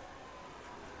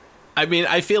 I mean,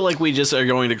 I feel like we just are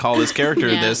going to call this character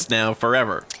Yeah. this now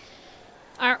forever.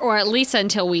 Or at least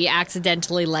until we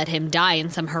accidentally let him die in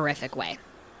some horrific way.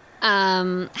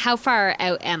 How far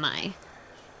out am I?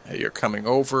 You're coming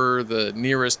over the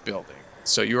nearest building.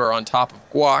 So you are on top of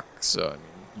Guac, so I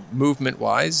mean,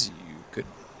 movement-wise, you could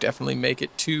definitely make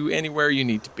it to anywhere you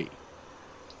need to be.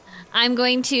 I'm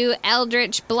going to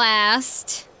Eldritch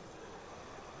Blast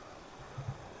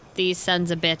these sons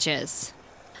of bitches.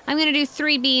 I'm going to do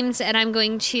 3 beams, and I'm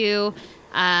going to...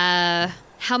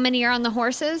 how many are on the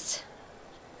horses?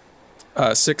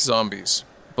 6 zombies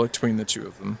between the 2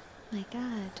 of them. My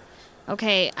God.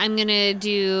 Okay, I'm going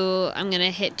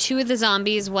to hit 2 of the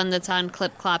zombies, one that's on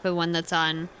Clip Clop and one that's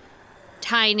on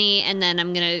Tiny, and then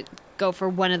I'm going to go for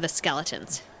one of the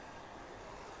skeletons.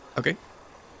 Okay.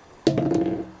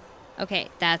 Okay,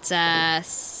 that's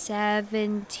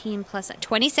 17 plus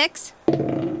 26,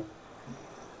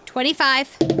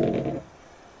 25, and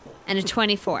a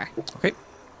 24. Okay.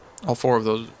 All 4 of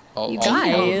those. All You 4 of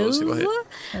those guys. will hit.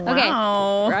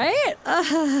 Wow. Okay,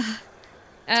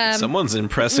 right? Someone's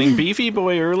impressing Beefy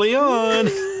Boy early on.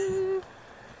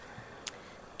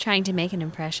 Trying to make an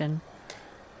impression.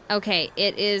 Okay,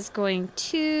 it is going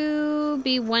to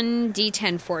be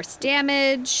 1d10 force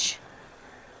damage.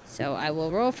 So I will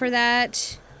roll for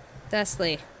that.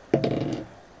 Thusly. Well,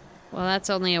 that's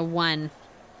only a 1.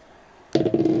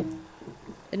 The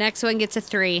next one gets a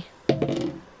 3.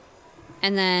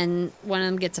 And then one of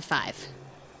them gets a 5.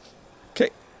 Okay.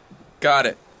 Got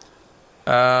it.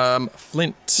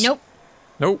 Flint. Nope.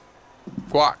 Nope.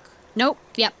 Guac. Nope.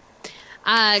 Yep.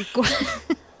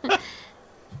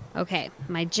 Okay,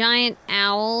 my giant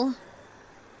owl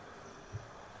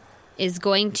is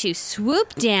going to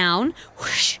swoop down,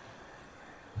 whoosh,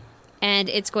 And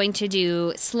it's going to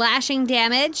do slashing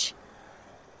damage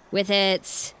with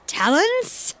its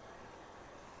talons.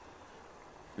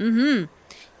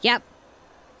 Yep.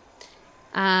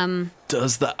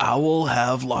 Does the owl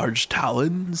have large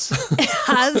talons?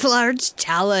 Has large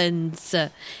talons.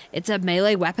 It's a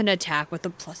melee weapon attack with a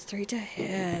 +3 to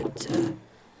hit.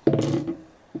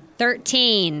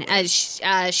 13.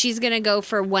 She's going to go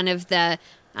for one of the...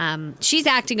 she's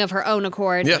acting of her own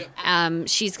accord. Yep.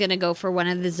 She's going to go for one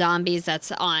of the zombies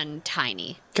that's on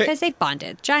Tiny. 'Kay. Because they've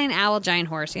bonded. Giant owl, giant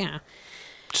horse, yeah.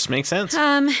 Just makes sense.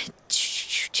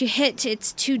 To hit,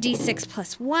 it's 2d6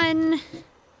 plus 1.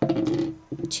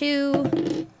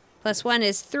 2 plus 1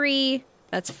 is 3.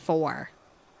 That's 4.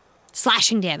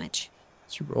 Slashing damage.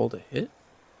 You rolled a hit?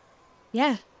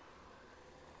 Yeah.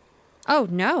 Oh,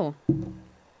 no.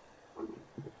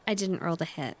 I didn't roll the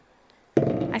hit.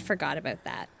 I forgot about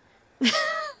that.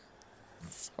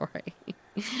 Sorry.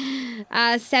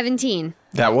 17.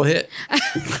 That will hit.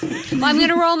 Well, I'm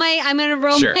gonna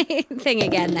roll Sure. my thing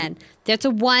again then. That's a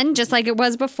 1, just like it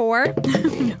was before.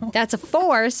 No. That's a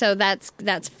 4, so that's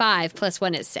 5 plus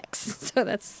 1 is 6. So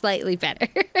that's slightly better.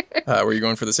 Were you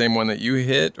going for the same one that you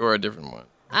hit or a different one?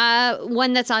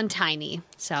 One that's on Tiny.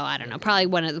 So I don't know. Probably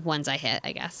one of the ones I hit,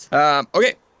 I guess.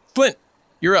 Okay, Flint,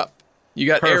 you're up. You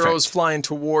got Perfect. arrows flying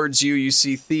towards you. You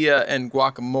see Thea and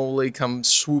Guacamole come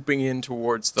swooping in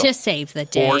towards the To save the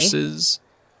day. horses.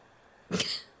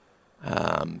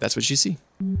 That's what you see.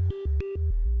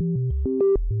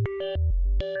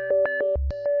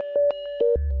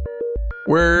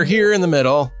 We're here in the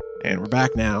middle, and we're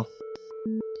back now.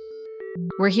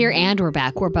 We're here and we're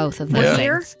back. We're both of those Yeah.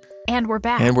 things. And we're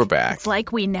back. And we're back. It's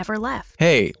like we never left.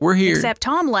 Hey, we're here. Except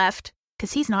Tom left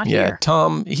because he's not yeah, here.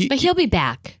 Tom. But he'll be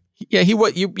back.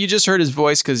 What you just heard his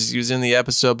voice because he was in the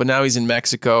episode, but now he's in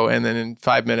Mexico, and then in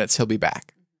 5 minutes he'll be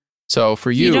back. So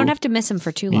for you, You don't have to miss him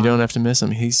for too long. You don't have to miss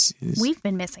him. He's We've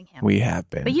been missing him. we have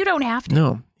been, But you don't have to.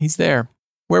 No, he's there.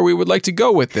 Where we would like to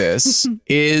go with this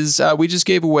is we just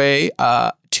gave away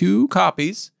 2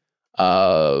 copies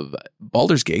of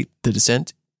Baldur's Gate: The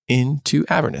Descent into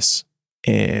Avernus,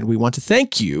 and we want to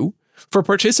thank you for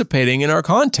participating in our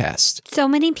contest. So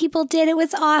many people did. It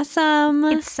was awesome.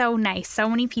 It's so nice. So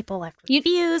many people left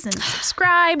reviews and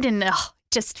subscribed and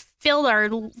just filled our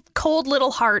cold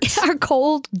little hearts. Our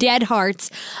cold, dead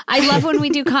hearts. I love when we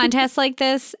do contests like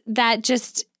this that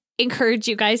just encourage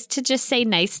you guys to just say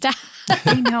nice stuff.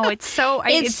 I know, it's so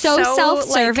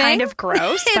self-serving. like, kind of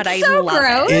gross, but I It's so love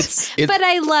gross. it. But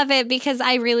I love it because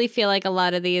I really feel like a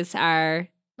lot of these are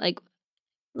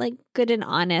like good and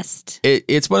honest.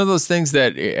 It's one of those things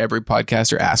that every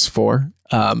podcaster asks for.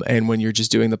 And when you're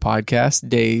just doing the podcast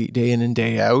day in and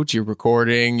day out, you're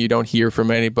recording, you don't hear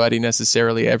from anybody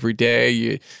necessarily every day,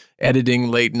 you editing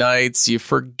late nights, you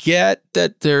forget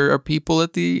that there are people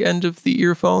at the end of the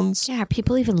earphones. Yeah, are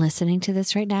people even listening to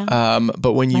this right now?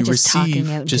 But when Am I you just talking receive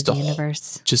out just into a the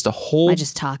universe? whole, Am I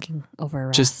just talking over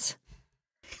Russ? just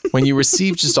when you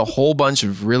receive just a whole bunch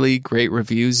of really great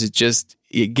reviews, it just,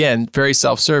 again, very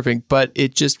self-serving, but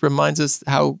it just reminds us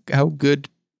how good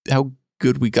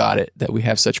we got it, that we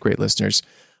have such great listeners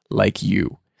like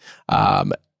you.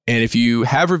 And if you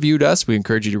have reviewed us, we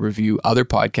encourage you to review other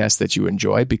podcasts that you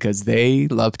enjoy because they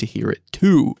love to hear it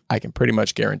too. I can pretty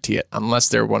much guarantee it, unless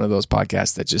they're one of those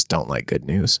podcasts that just don't like good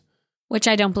news. Which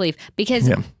I don't believe, because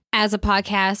Yeah. as a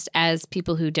podcast, as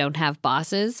people who don't have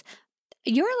bosses,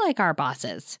 you're like our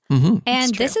bosses. Mm-hmm.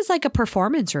 And this is like a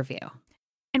performance review.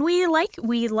 And we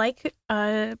like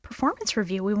a performance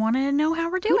review. We want to know how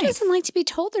we're Who doing. doesn't like to be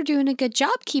told they're doing a good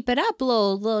job? Keep it up. A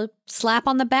little slap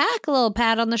on the back, a little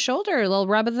pat on the shoulder, a little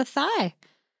rub of the thigh.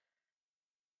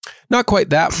 Not quite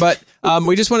that, but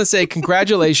we just want to say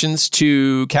congratulations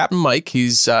to Captain Mike.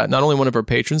 He's not only one of our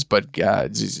patrons, but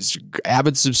he's an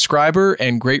avid subscriber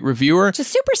and great reviewer.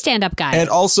 Just super stand-up guy. And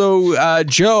also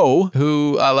Joe,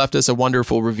 who left us a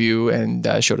wonderful review and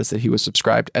showed us that he was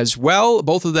subscribed as well.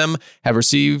 Both of them have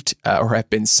received or have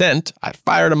been sent. I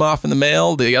fired them off in the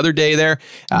mail the other day there.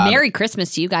 Merry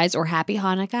Christmas to you guys, or Happy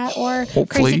Hanukkah, or Hopefully-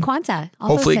 Crazy Kwanzaa. All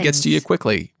Hopefully those it gets to things. you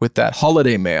quickly with that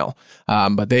holiday mail.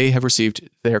 But they have received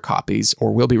their copies,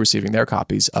 or will be receiving their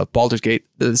copies of Baldur's Gate: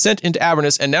 The Descent into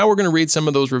Avernus. And now we're going to read some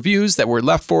of those reviews that were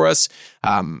left for us.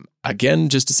 Again,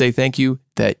 just to say thank you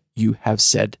that you have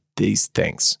said these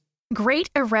things.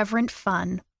 Great irreverent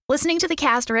fun. Listening to the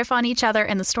cast riff on each other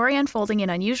and the story unfolding in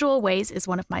unusual ways is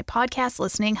one of my podcast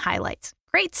listening highlights.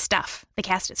 Great stuff. The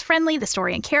cast is friendly, the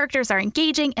story and characters are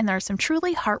engaging, and there are some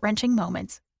truly heart-wrenching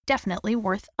moments. Definitely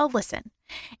worth a listen.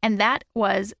 And that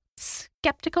was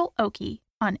Skeptical Okie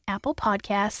on Apple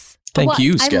Podcasts. Thank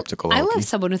you, Skeptical I Loki. love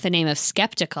someone with the name of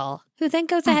Skeptical who then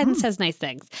goes ahead and says nice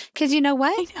things. Because you know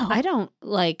what? I don't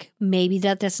maybe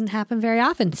that doesn't happen very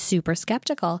often. Super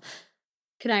skeptical.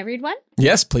 Can I read one?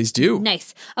 Yes, please do.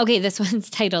 Nice. Okay, this one's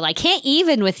titled, I Can't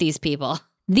Even With These People.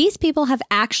 These people have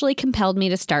actually compelled me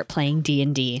to start playing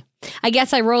D&D. I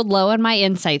guess I rolled low on my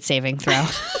insight saving throw.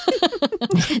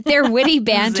 Their witty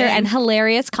banter and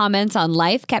hilarious comments on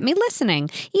life kept me listening,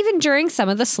 even during some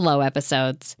of the slow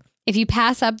episodes. If you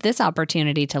pass up this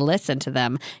opportunity to listen to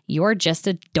them, you're just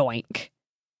a doink.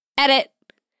 Edit.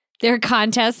 Their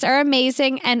contests are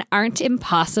amazing and aren't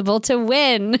impossible to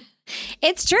win.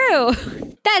 It's true.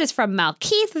 That is from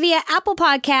Malkeith via Apple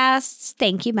Podcasts.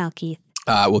 Thank you, Malkeith.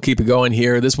 We'll keep it going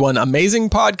here. This one, amazing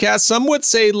podcast. Some would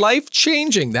say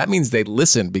life-changing. That means they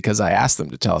listened because I asked them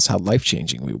to tell us how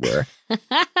life-changing we were.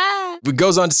 It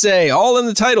goes on to say, all in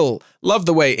the title, love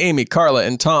the way Amy, Carla,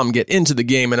 and Tom get into the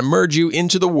game and immerse you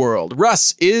into the world.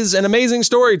 Russ is an amazing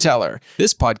storyteller.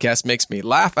 This podcast makes me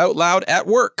laugh out loud at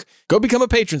work. Go become a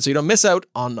patron so you don't miss out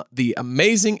on the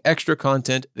amazing extra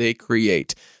content they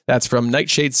create. That's from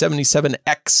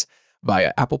Nightshade77X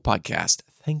via Apple Podcast.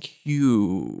 Thank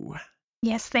you.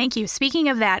 Yes, thank you. Speaking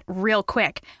of that, real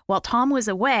quick, while Tom was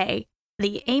away,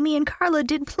 the Amy and Carla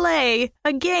did play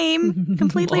a game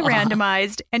completely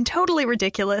randomized and totally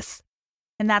ridiculous.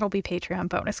 And that'll be Patreon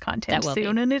bonus content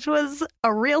soon. And it was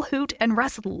a real hoot, and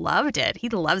Russ loved it. He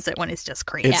loves it when it's just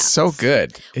crazy. It's so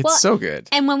good. It's so good.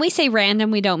 And when we say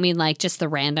random, we don't mean just the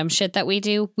random shit that we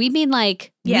do. We mean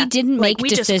we didn't make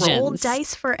decisions. We just rolled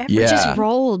dice for everything. Yeah. We just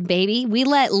rolled, baby. We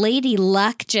let Lady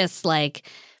Luck just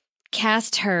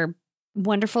cast her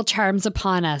wonderful charms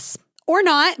upon us. Or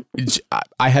not.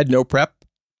 I had no prep,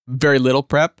 very little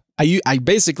prep. I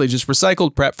basically just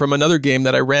recycled prep from another game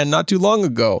that I ran not too long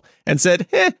ago and said,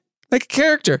 like a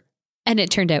character. And it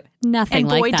turned out nothing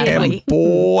like that. And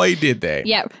boy, did they.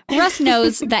 Yeah. Russ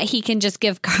knows that he can just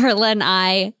give Carla and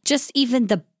I just even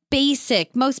the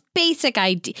most basic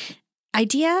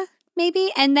idea,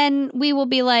 maybe. And then we will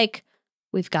be like,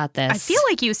 we've got this. I feel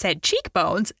like you said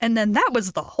cheekbones, and then that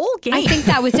was the whole game. I think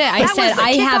that was it. I said,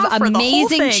 I have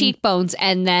amazing cheekbones,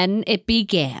 and then it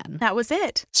began. That was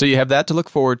it. So you have that to look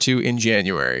forward to in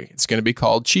January. It's going to be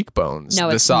called Cheekbones, no,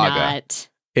 the it's saga. Not.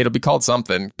 It'll be called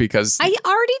something because... I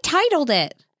already titled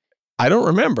it. I don't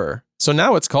remember. So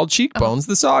now it's called Cheekbones,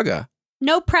 the saga.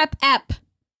 No prep ep.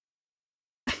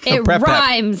 It prep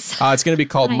rhymes. It's going to be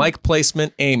called Mike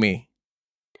Placement Amy.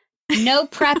 No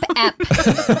prep ep.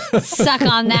 Suck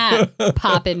on that,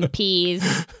 poppin' peas.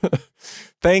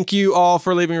 Thank you all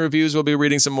for leaving reviews. We'll be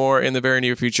reading some more in the very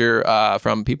near future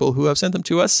from people who have sent them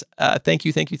to us. Thank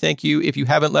you. If you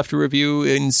haven't left a review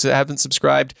and haven't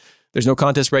subscribed, there's no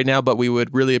contest right now, but we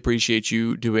would really appreciate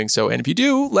you doing so. And if you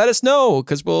do, let us know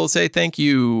because we'll say thank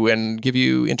you and give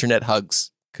you internet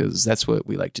hugs because that's what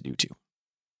we like to do too.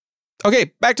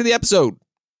 Okay, back to the episode.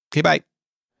 Okay, bye.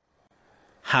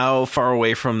 How far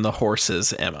away from the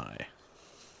horses am I?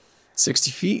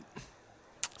 60 feet.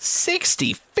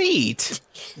 60 feet?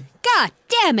 God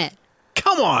damn it.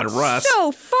 Come on, Russ.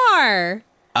 So far.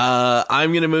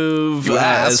 I'm going to move You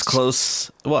as asked.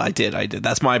 close. Well, I did.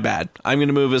 That's my bad. I'm going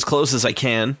to move as close as I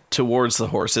can towards the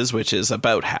horses, which is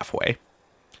about halfway.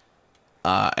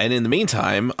 And in the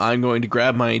meantime, I'm going to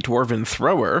grab my dwarven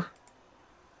thrower,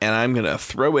 and I'm going to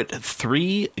throw it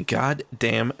 3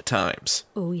 goddamn times.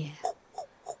 Oh, yeah.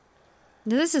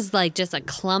 This is just a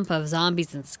clump of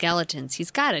zombies and skeletons.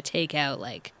 He's got to take out,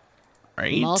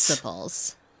 Right?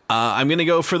 multiples. I'm going to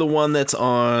go for the one that's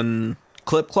on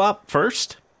Clip Clop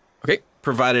first. Okay.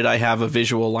 Provided I have a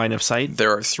visual line of sight.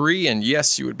 There are 3, and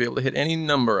yes, you would be able to hit any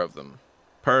number of them.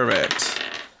 Perfect.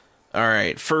 All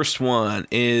right, first one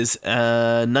is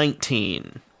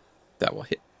 19. That will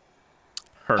hit.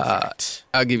 Perfect.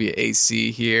 I'll give you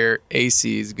AC here.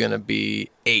 AC is going to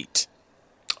be 8.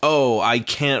 Oh, I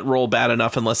can't roll bad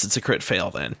enough unless it's a crit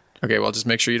fail then. Okay, well, just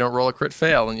make sure you don't roll a crit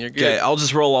fail, and you're good. Okay, I'll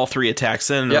just roll all 3 attacks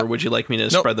then, Yep. or would you like me to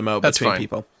Nope, spread them out that's between fine.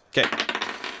 people?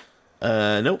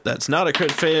 Okay. Nope, that's not a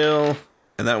crit fail,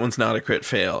 and that one's not a crit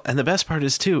fail. And the best part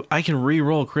is, too, I can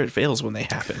re-roll crit fails when they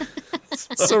happen.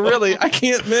 So really, I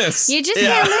can't miss. You just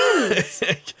can't lose.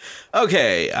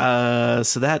 Okay,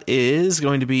 so that is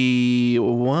going to be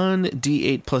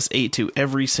 1d8 plus 8 to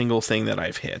every single thing that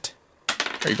I've hit.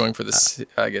 Are you going for this?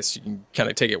 I guess you can kind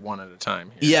of take it one at a time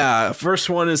here. Yeah, first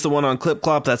one is the one on Clip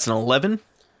Clop. That's an 11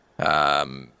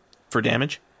 for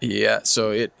damage. Yeah, so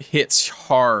it hits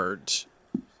hard.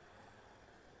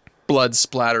 Blood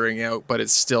splattering out, but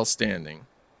it's still standing.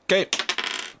 Okay,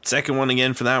 second one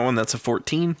again for that one. That's a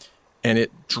 14. And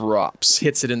it drops,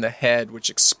 hits it in the head, which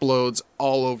explodes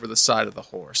all over the side of the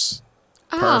horse.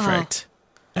 Perfect.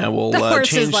 And we'll The horse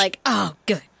change. is like, oh,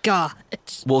 good God.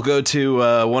 We'll go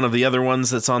to one of the other ones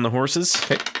that's on the horses.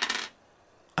 Okay.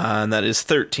 And that is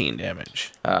 13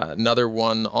 damage. Another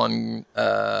one on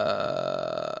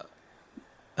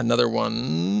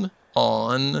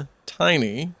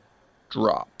Tiny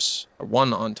drops.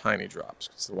 One on Tiny drops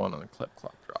because the one on the Clip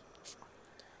Clop dropped.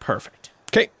 Perfect.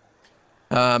 Okay.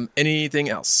 Anything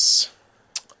else?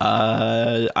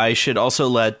 I should also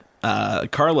let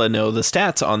Carla know the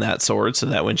stats on that sword so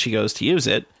that when she goes to use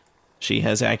it, she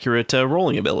has accurate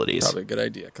rolling abilities. Probably a good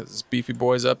idea because Beefy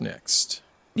Boy's up next.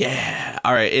 Yeah.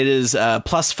 All right. It is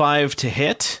 +5 to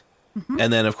hit.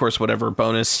 And then, of course, whatever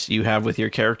bonus you have with your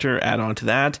character, add on to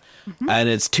that. And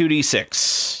it's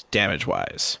 2d6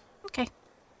 damage-wise. Okay.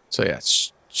 So yeah,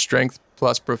 strength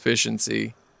plus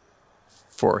proficiency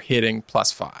for hitting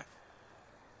 +5.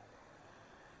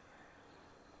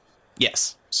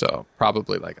 Yes. So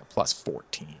probably like a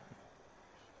 +14.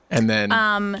 And then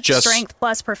just strength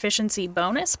plus proficiency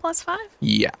bonus +5?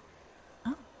 Yeah.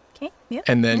 Oh, okay. Yep.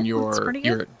 And then Yeah, that's pretty good.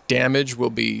 your damage will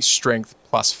be strength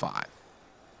 +5.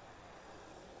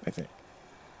 I think.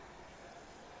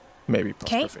 Maybe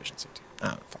plus Okay. proficiency too. I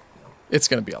don't fucking know. It's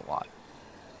going to be a lot.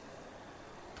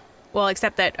 Well,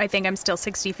 except that I think I'm still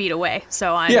 60 feet away,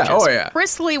 so I'm Yeah, just oh, yeah.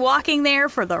 briskly walking there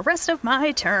for the rest of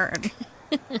my turn.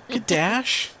 Good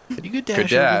dash. You could dash. Good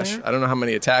dash. over there. I don't know how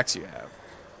many attacks you have.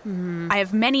 I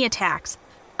have many attacks.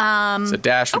 So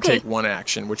dash would okay. take one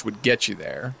action, which would get you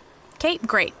there. Okay,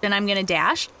 great. Then I'm going to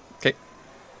dash, Okay.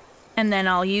 and then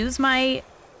I'll use my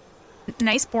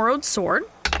nice borrowed sword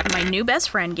my new best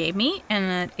friend gave me, and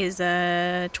that is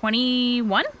a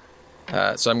 21.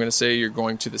 So I'm going to say you're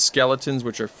going to the skeletons,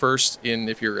 which are first in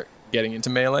if you're getting into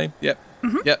melee. Yep.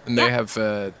 Yep. And they have,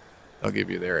 I'll give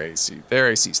you their AC. Their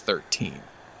AC is 13.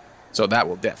 So that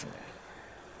will definitely.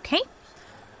 Okay.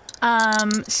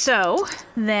 So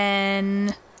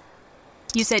then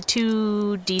you said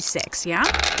 2d6, yeah?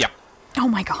 Yeah. Oh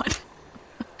my god.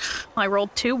 Well, I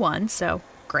rolled 2 1s, so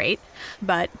great.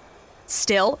 But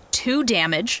still 2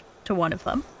 damage to one of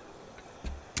them.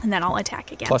 And then I'll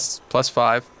attack again. Plus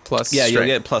 5, plus Yeah, you'll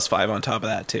strength. get +5 on top of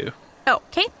that, too. Oh,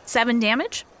 okay. 7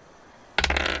 damage.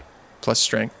 Plus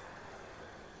strength.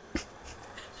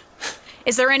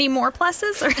 Is there any more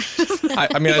pluses? Or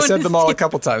I mean, I said them all a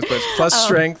couple times, but it's plus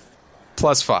strength,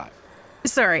 plus 5.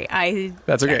 Sorry,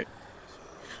 That's okay.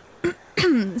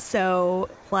 So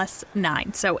plus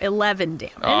 9, so 11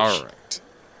 damage. All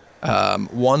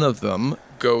right. One of them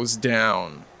goes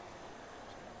down.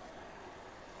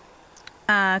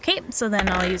 Okay, so then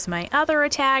I'll use my other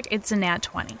attack. It's a nat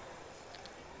 20.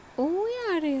 Oh,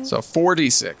 yeah, it is. So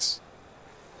 46.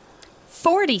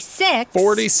 46.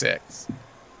 46.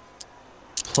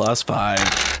 +5.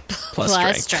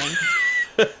 Plus strength.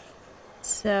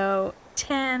 So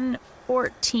 10,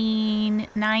 14,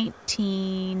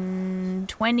 19,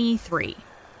 23.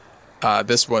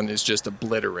 This one is just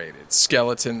obliterated.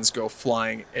 Skeletons go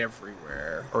flying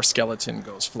everywhere, or skeleton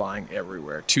goes flying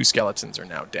everywhere. 2 skeletons are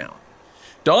now down.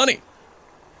 Donnie!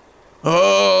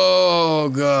 Oh,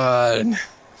 God.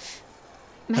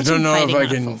 I don't know if I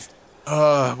can...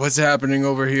 what's happening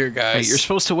over here, guys? Wait, you're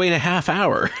supposed to wait a half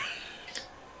hour.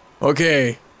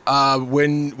 Okay,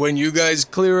 when you guys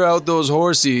clear out those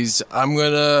horsies, I'm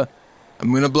gonna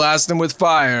blast them with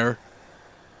fire.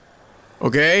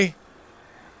 Okay?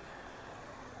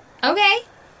 Okay.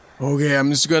 Okay,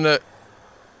 I'm just gonna...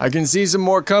 I can see some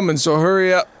more coming, so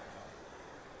hurry up.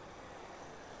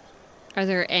 Are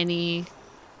there any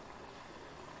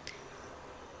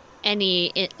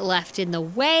left in the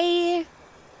way?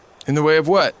 In the way of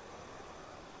what?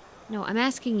 No, I'm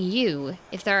asking you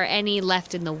if there are any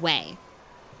left in the way.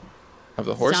 Of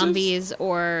the horses? Zombies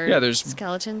or Yeah, there's-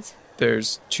 skeletons?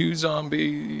 There's 4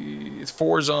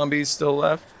 zombies still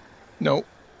left. Nope.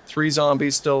 3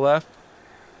 zombies still left.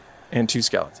 And 2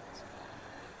 skeletons.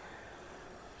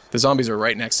 The zombies are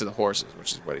right next to the horses,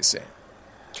 which is what he's saying.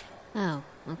 Oh,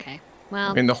 okay.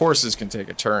 Well, I mean, the horses can take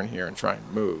a turn here and try and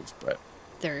move, but...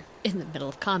 they're in the middle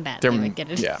of combat. They're- They would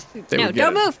get it. yeah, they No, would get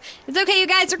don't it. move. It's okay, you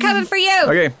guys. We're coming for you.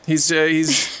 Okay, he's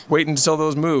waiting until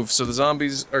those move. So the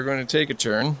zombies are going to take a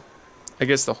turn. I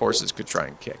guess the horses could try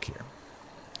and kick here.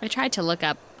 I tried to look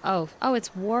up. Oh,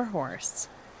 it's Warhorse.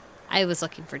 I was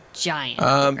looking for giant.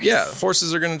 Horse. Yeah,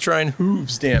 horses are going to try and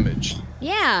hooves damage.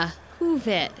 Yeah. Hoof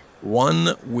it.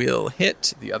 One will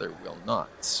hit, the other will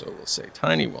not. So we'll say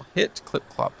Tiny will hit, Clip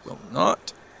Clop will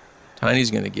not. Tiny's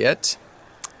going to get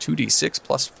 2d6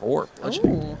 plus 4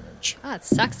 bludgeoning Ooh. damage. Oh, it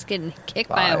sucks getting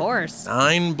kicked by a horse.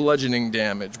 9 bludgeoning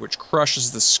damage, which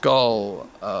crushes the skull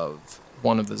of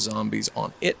one of the zombies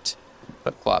on it.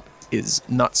 Clip Clop is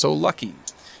not so lucky.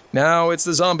 Now it's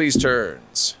the zombies'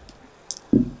 turns.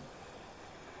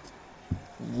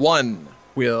 One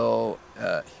will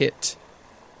hit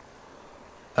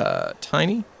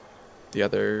Tiny. The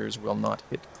others will not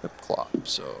hit Clip-Clop,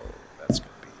 so that's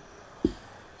going to be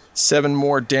 7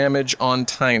 more damage on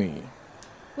Tiny.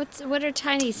 What are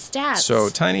Tiny's stats? So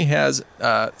Tiny has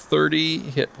 30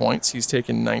 hit points. He's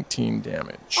taken 19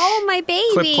 damage. Oh, my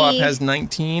baby. Clip-Clop has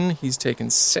 19. He's taken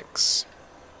 6.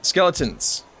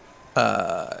 Skeletons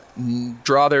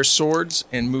draw their swords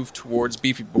and move towards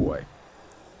Beefy Boy.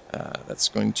 That's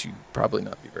going to probably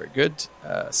not be very good.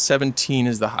 17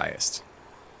 is the highest.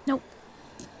 Nope.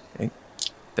 Okay.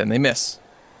 Then they miss.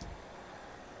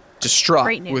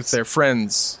 Distraught with their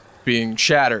friends being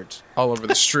shattered all over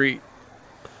the street.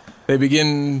 They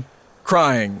begin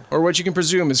crying, or what you can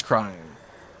presume is crying.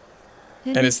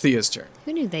 And it's Thea's turn.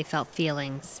 Who knew they felt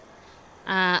feelings?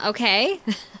 Okay.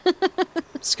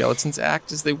 Skeletons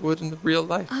act as they would in the real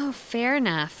life. Oh, fair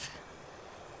enough.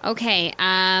 Okay,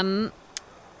 I'm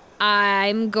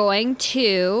going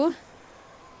to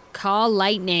call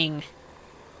lightning.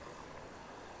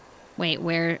 Wait,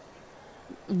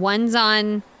 one's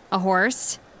on a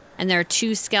horse, and there are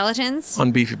 2 skeletons?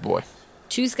 On Beefy Boy.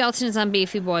 2 skeletons on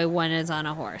Beefy Boy, 1 is on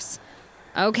a horse.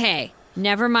 Okay,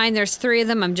 never mind, there's 3 of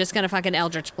them. I'm just gonna fucking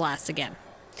Eldritch Blast again.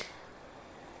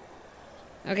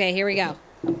 Okay, here we go.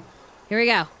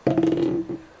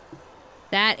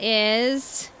 That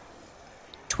is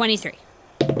 23.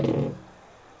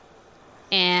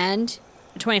 And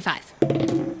 25.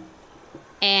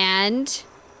 And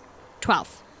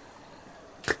 12.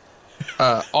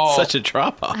 Such a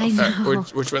drop-off. I know.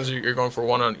 Which ones are you're going for?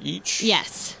 1 on each?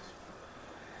 Yes.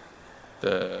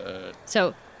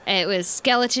 So it was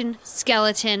skeleton,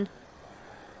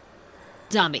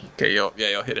 zombie. Okay, you'll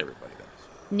hit everybody then.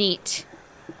 Neat.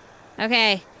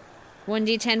 Okay.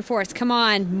 1d10 force. Come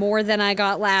on. More than I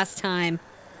got last time.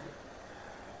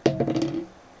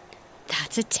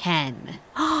 That's a 10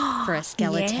 for a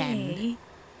skeleton.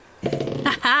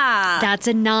 That's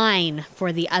a 9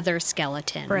 for the other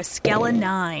skeleton. For a skeleton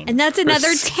 9. And that's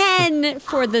another 10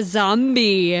 for the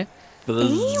zombie. For the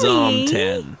Zom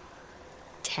 10.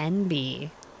 10B.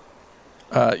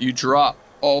 You drop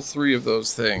all 3 of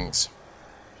those things.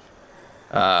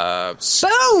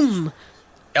 Boom!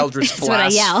 Eldritch That's what I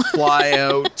yell. blasts fly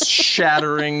out,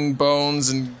 shattering bones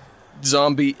and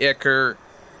zombie ichor.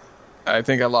 I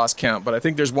think I lost count, but I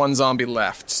think there's 1 zombie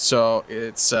left, so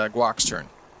it's Guac's turn.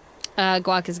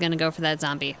 Guac is going to go for that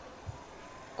zombie.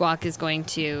 Guac is going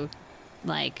to,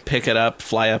 pick it up,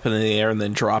 fly up into the air, and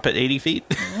then drop it 80 feet.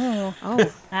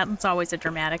 Oh, that's always a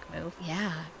dramatic move.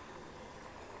 Yeah.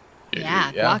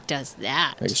 Yeah, Guac does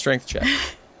that. Make a strength check.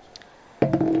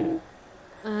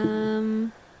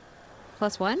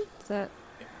 +1? Is that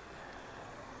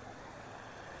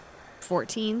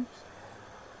 14?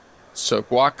 So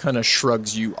Guac kind of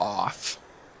shrugs you off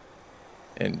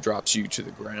and drops you to the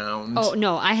ground. Oh,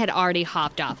 no, I had already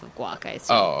hopped off of Guac, I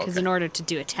assume. Oh, okay. Because in order to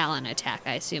do a talon attack,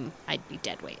 I assume I'd be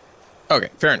dead weight. Okay,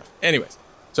 fair enough. Anyways,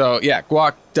 so yeah,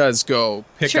 Guac does go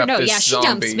pick up this she zombie.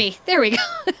 dumps me. There we go.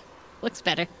 Looks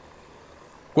better.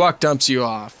 Guac dumps you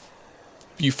off.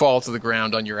 You fall to the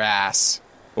ground on your ass.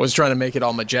 I was trying to make it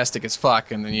all majestic as fuck,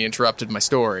 and then you interrupted my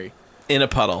story. In a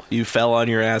puddle. You fell on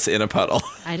your ass in a puddle.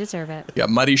 I deserve it. You got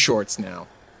muddy shorts now.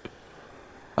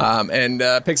 And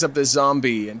picks up this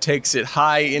zombie and takes it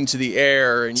high into the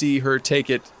air, and see her take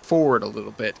it forward a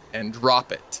little bit and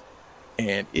drop it.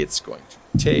 And it's going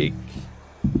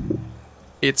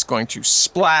to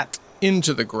splat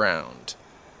into the ground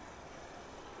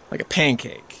like a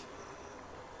pancake.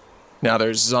 Now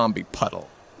there's zombie puddle.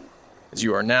 As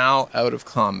you are now out of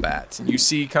combat, and you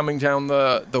see coming down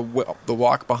the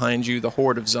walk behind you, the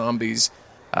horde of zombies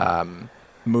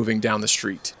moving down the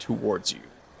street towards you.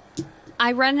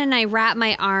 I run and I wrap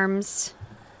my arms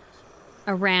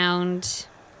around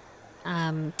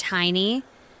Tiny,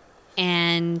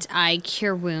 and I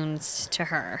cure wounds to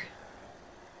her.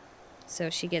 So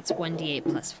she gets 1d8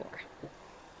 plus 4.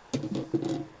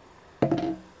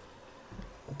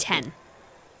 10.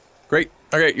 Great.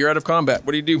 Okay, you're out of combat.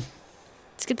 What do you do?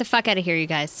 Let's get the fuck out of here, you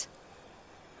guys.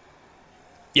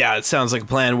 Yeah, it sounds like a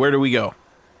plan. Where do we go?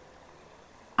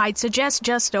 I'd suggest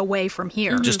just away from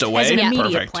here. Just away? As an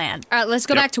immediate Perfect. plan. All right, let's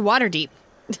go back to Waterdeep.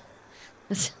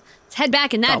 Let's head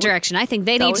back in that direction. I think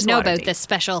they need to know about this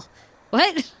special...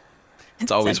 What?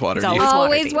 It's always Waterdeep. It's always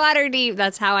Always Waterdeep. Waterdeep.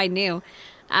 That's how I knew.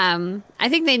 I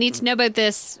think they need to know about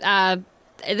this.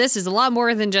 This is a lot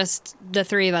more than just the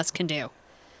 3 of us can do.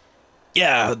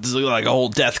 Yeah, it's like a whole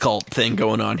death cult thing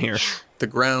going on here. The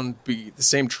ground, the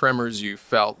same tremors you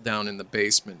felt down in the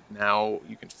basement, now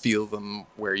you can feel them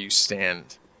where you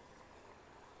stand.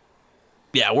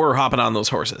 Yeah, we're hopping on those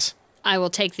horses. I will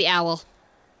take the owl.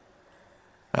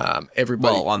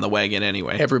 Everybody, Well, on the wagon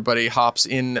anyway. everybody hops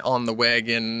in on the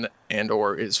wagon and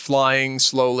or is flying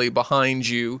slowly behind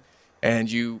you, and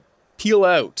you peel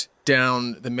out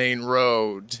down the main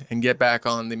road and get back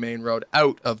on the main road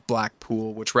out of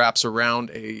Blackpool, which wraps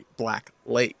around a black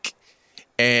lake.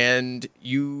 And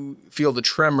you feel the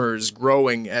tremors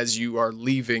growing as you are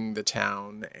leaving the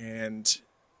town, and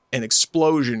an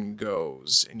explosion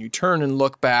goes, and you turn and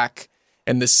look back,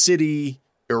 and the city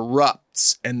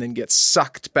erupts and then gets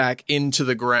sucked back into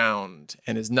the ground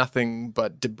and is nothing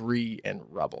but debris and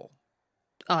rubble.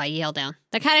 Oh, I yell down.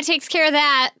 That kind of takes care of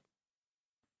that.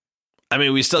 I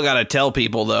mean, we still got to tell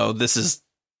people, though, this is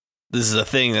a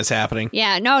thing that's happening.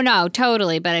 Yeah, no,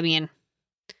 totally. But I mean,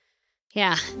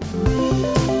 yeah.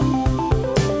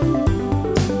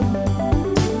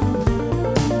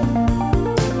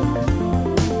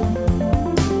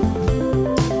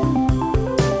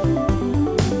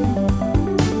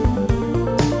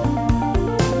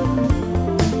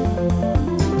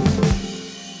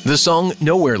 The song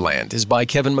Nowhere Land is by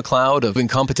Kevin MacLeod of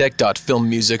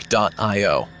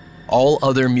incompetech.filmmusic.io. All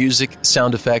other music,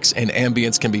 sound effects, and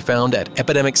ambience can be found at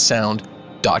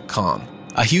epidemicsound.com.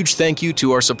 A huge thank you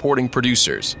to our supporting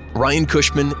producers, Ryan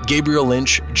Cushman, Gabriel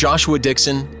Lynch, Joshua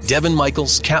Dixon, Devin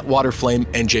Michaels, Kat Waterflame,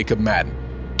 and Jacob Madden.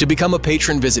 To become a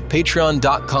patron, visit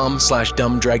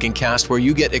patreon.com/dumbdragoncast, where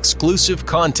you get exclusive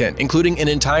content, including an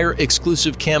entire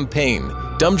exclusive campaign,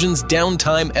 Dungeons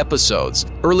Downtime episodes,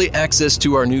 early access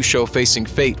to our new show Facing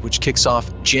Fate, which kicks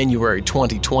off January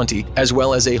 2020, as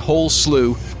well as a whole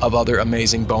slew of other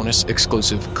amazing bonus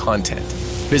exclusive content.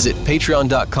 Visit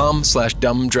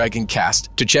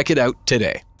patreon.com/dumbdragoncast to check it out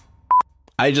today.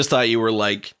 I just thought you were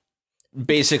like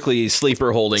basically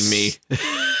sleeper holding me.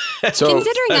 So,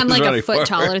 Considering I'm like a running foot forward.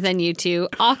 taller than you two,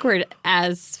 awkward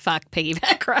as fuck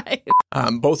piggyback ride.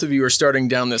 both of you are starting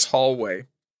down this hallway.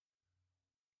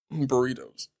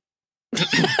 Burritos.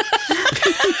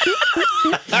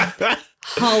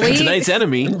 Hallway, Tonight's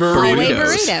enemy, hallway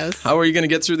burritos. burritos. How are you going to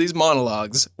get through these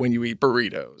monologues when you eat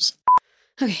burritos?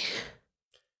 Okay,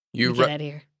 You get out of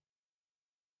here.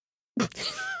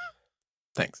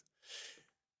 Thanks.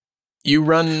 You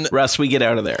run. Russ, we get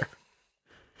out of there.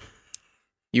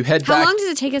 You head How back. long does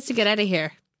it take us to get out of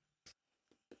here?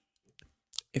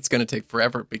 It's going to take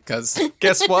forever because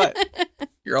guess what?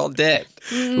 You're all dead.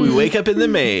 We wake up in the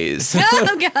maze.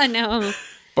 Oh god, no.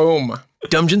 Boom.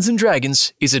 Dungeons and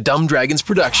Dragons is a Dumb Dragons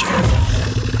production.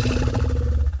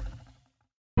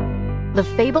 The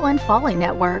Fable and Folly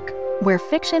Network, where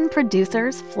fiction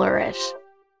producers flourish.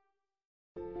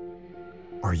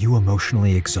 Are you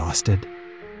emotionally exhausted?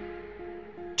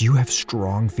 Do you have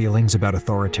strong feelings about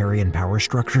authoritarian power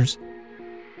structures?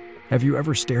 Have you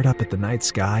ever stared up at the night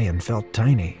sky and felt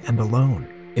tiny and alone?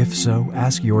 If so,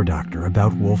 ask your doctor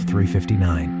about Wolf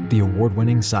 359, the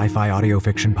award-winning sci-fi audio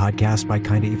fiction podcast by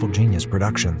Kinda Evil Genius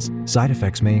Productions. Side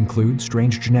effects may include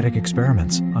strange genetic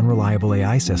experiments, unreliable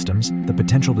AI systems, the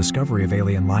potential discovery of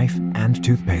alien life, and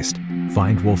toothpaste.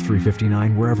 Find Wolf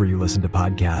 359 wherever you listen to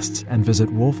podcasts and visit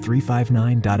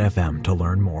wolf359.fm to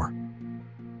learn more.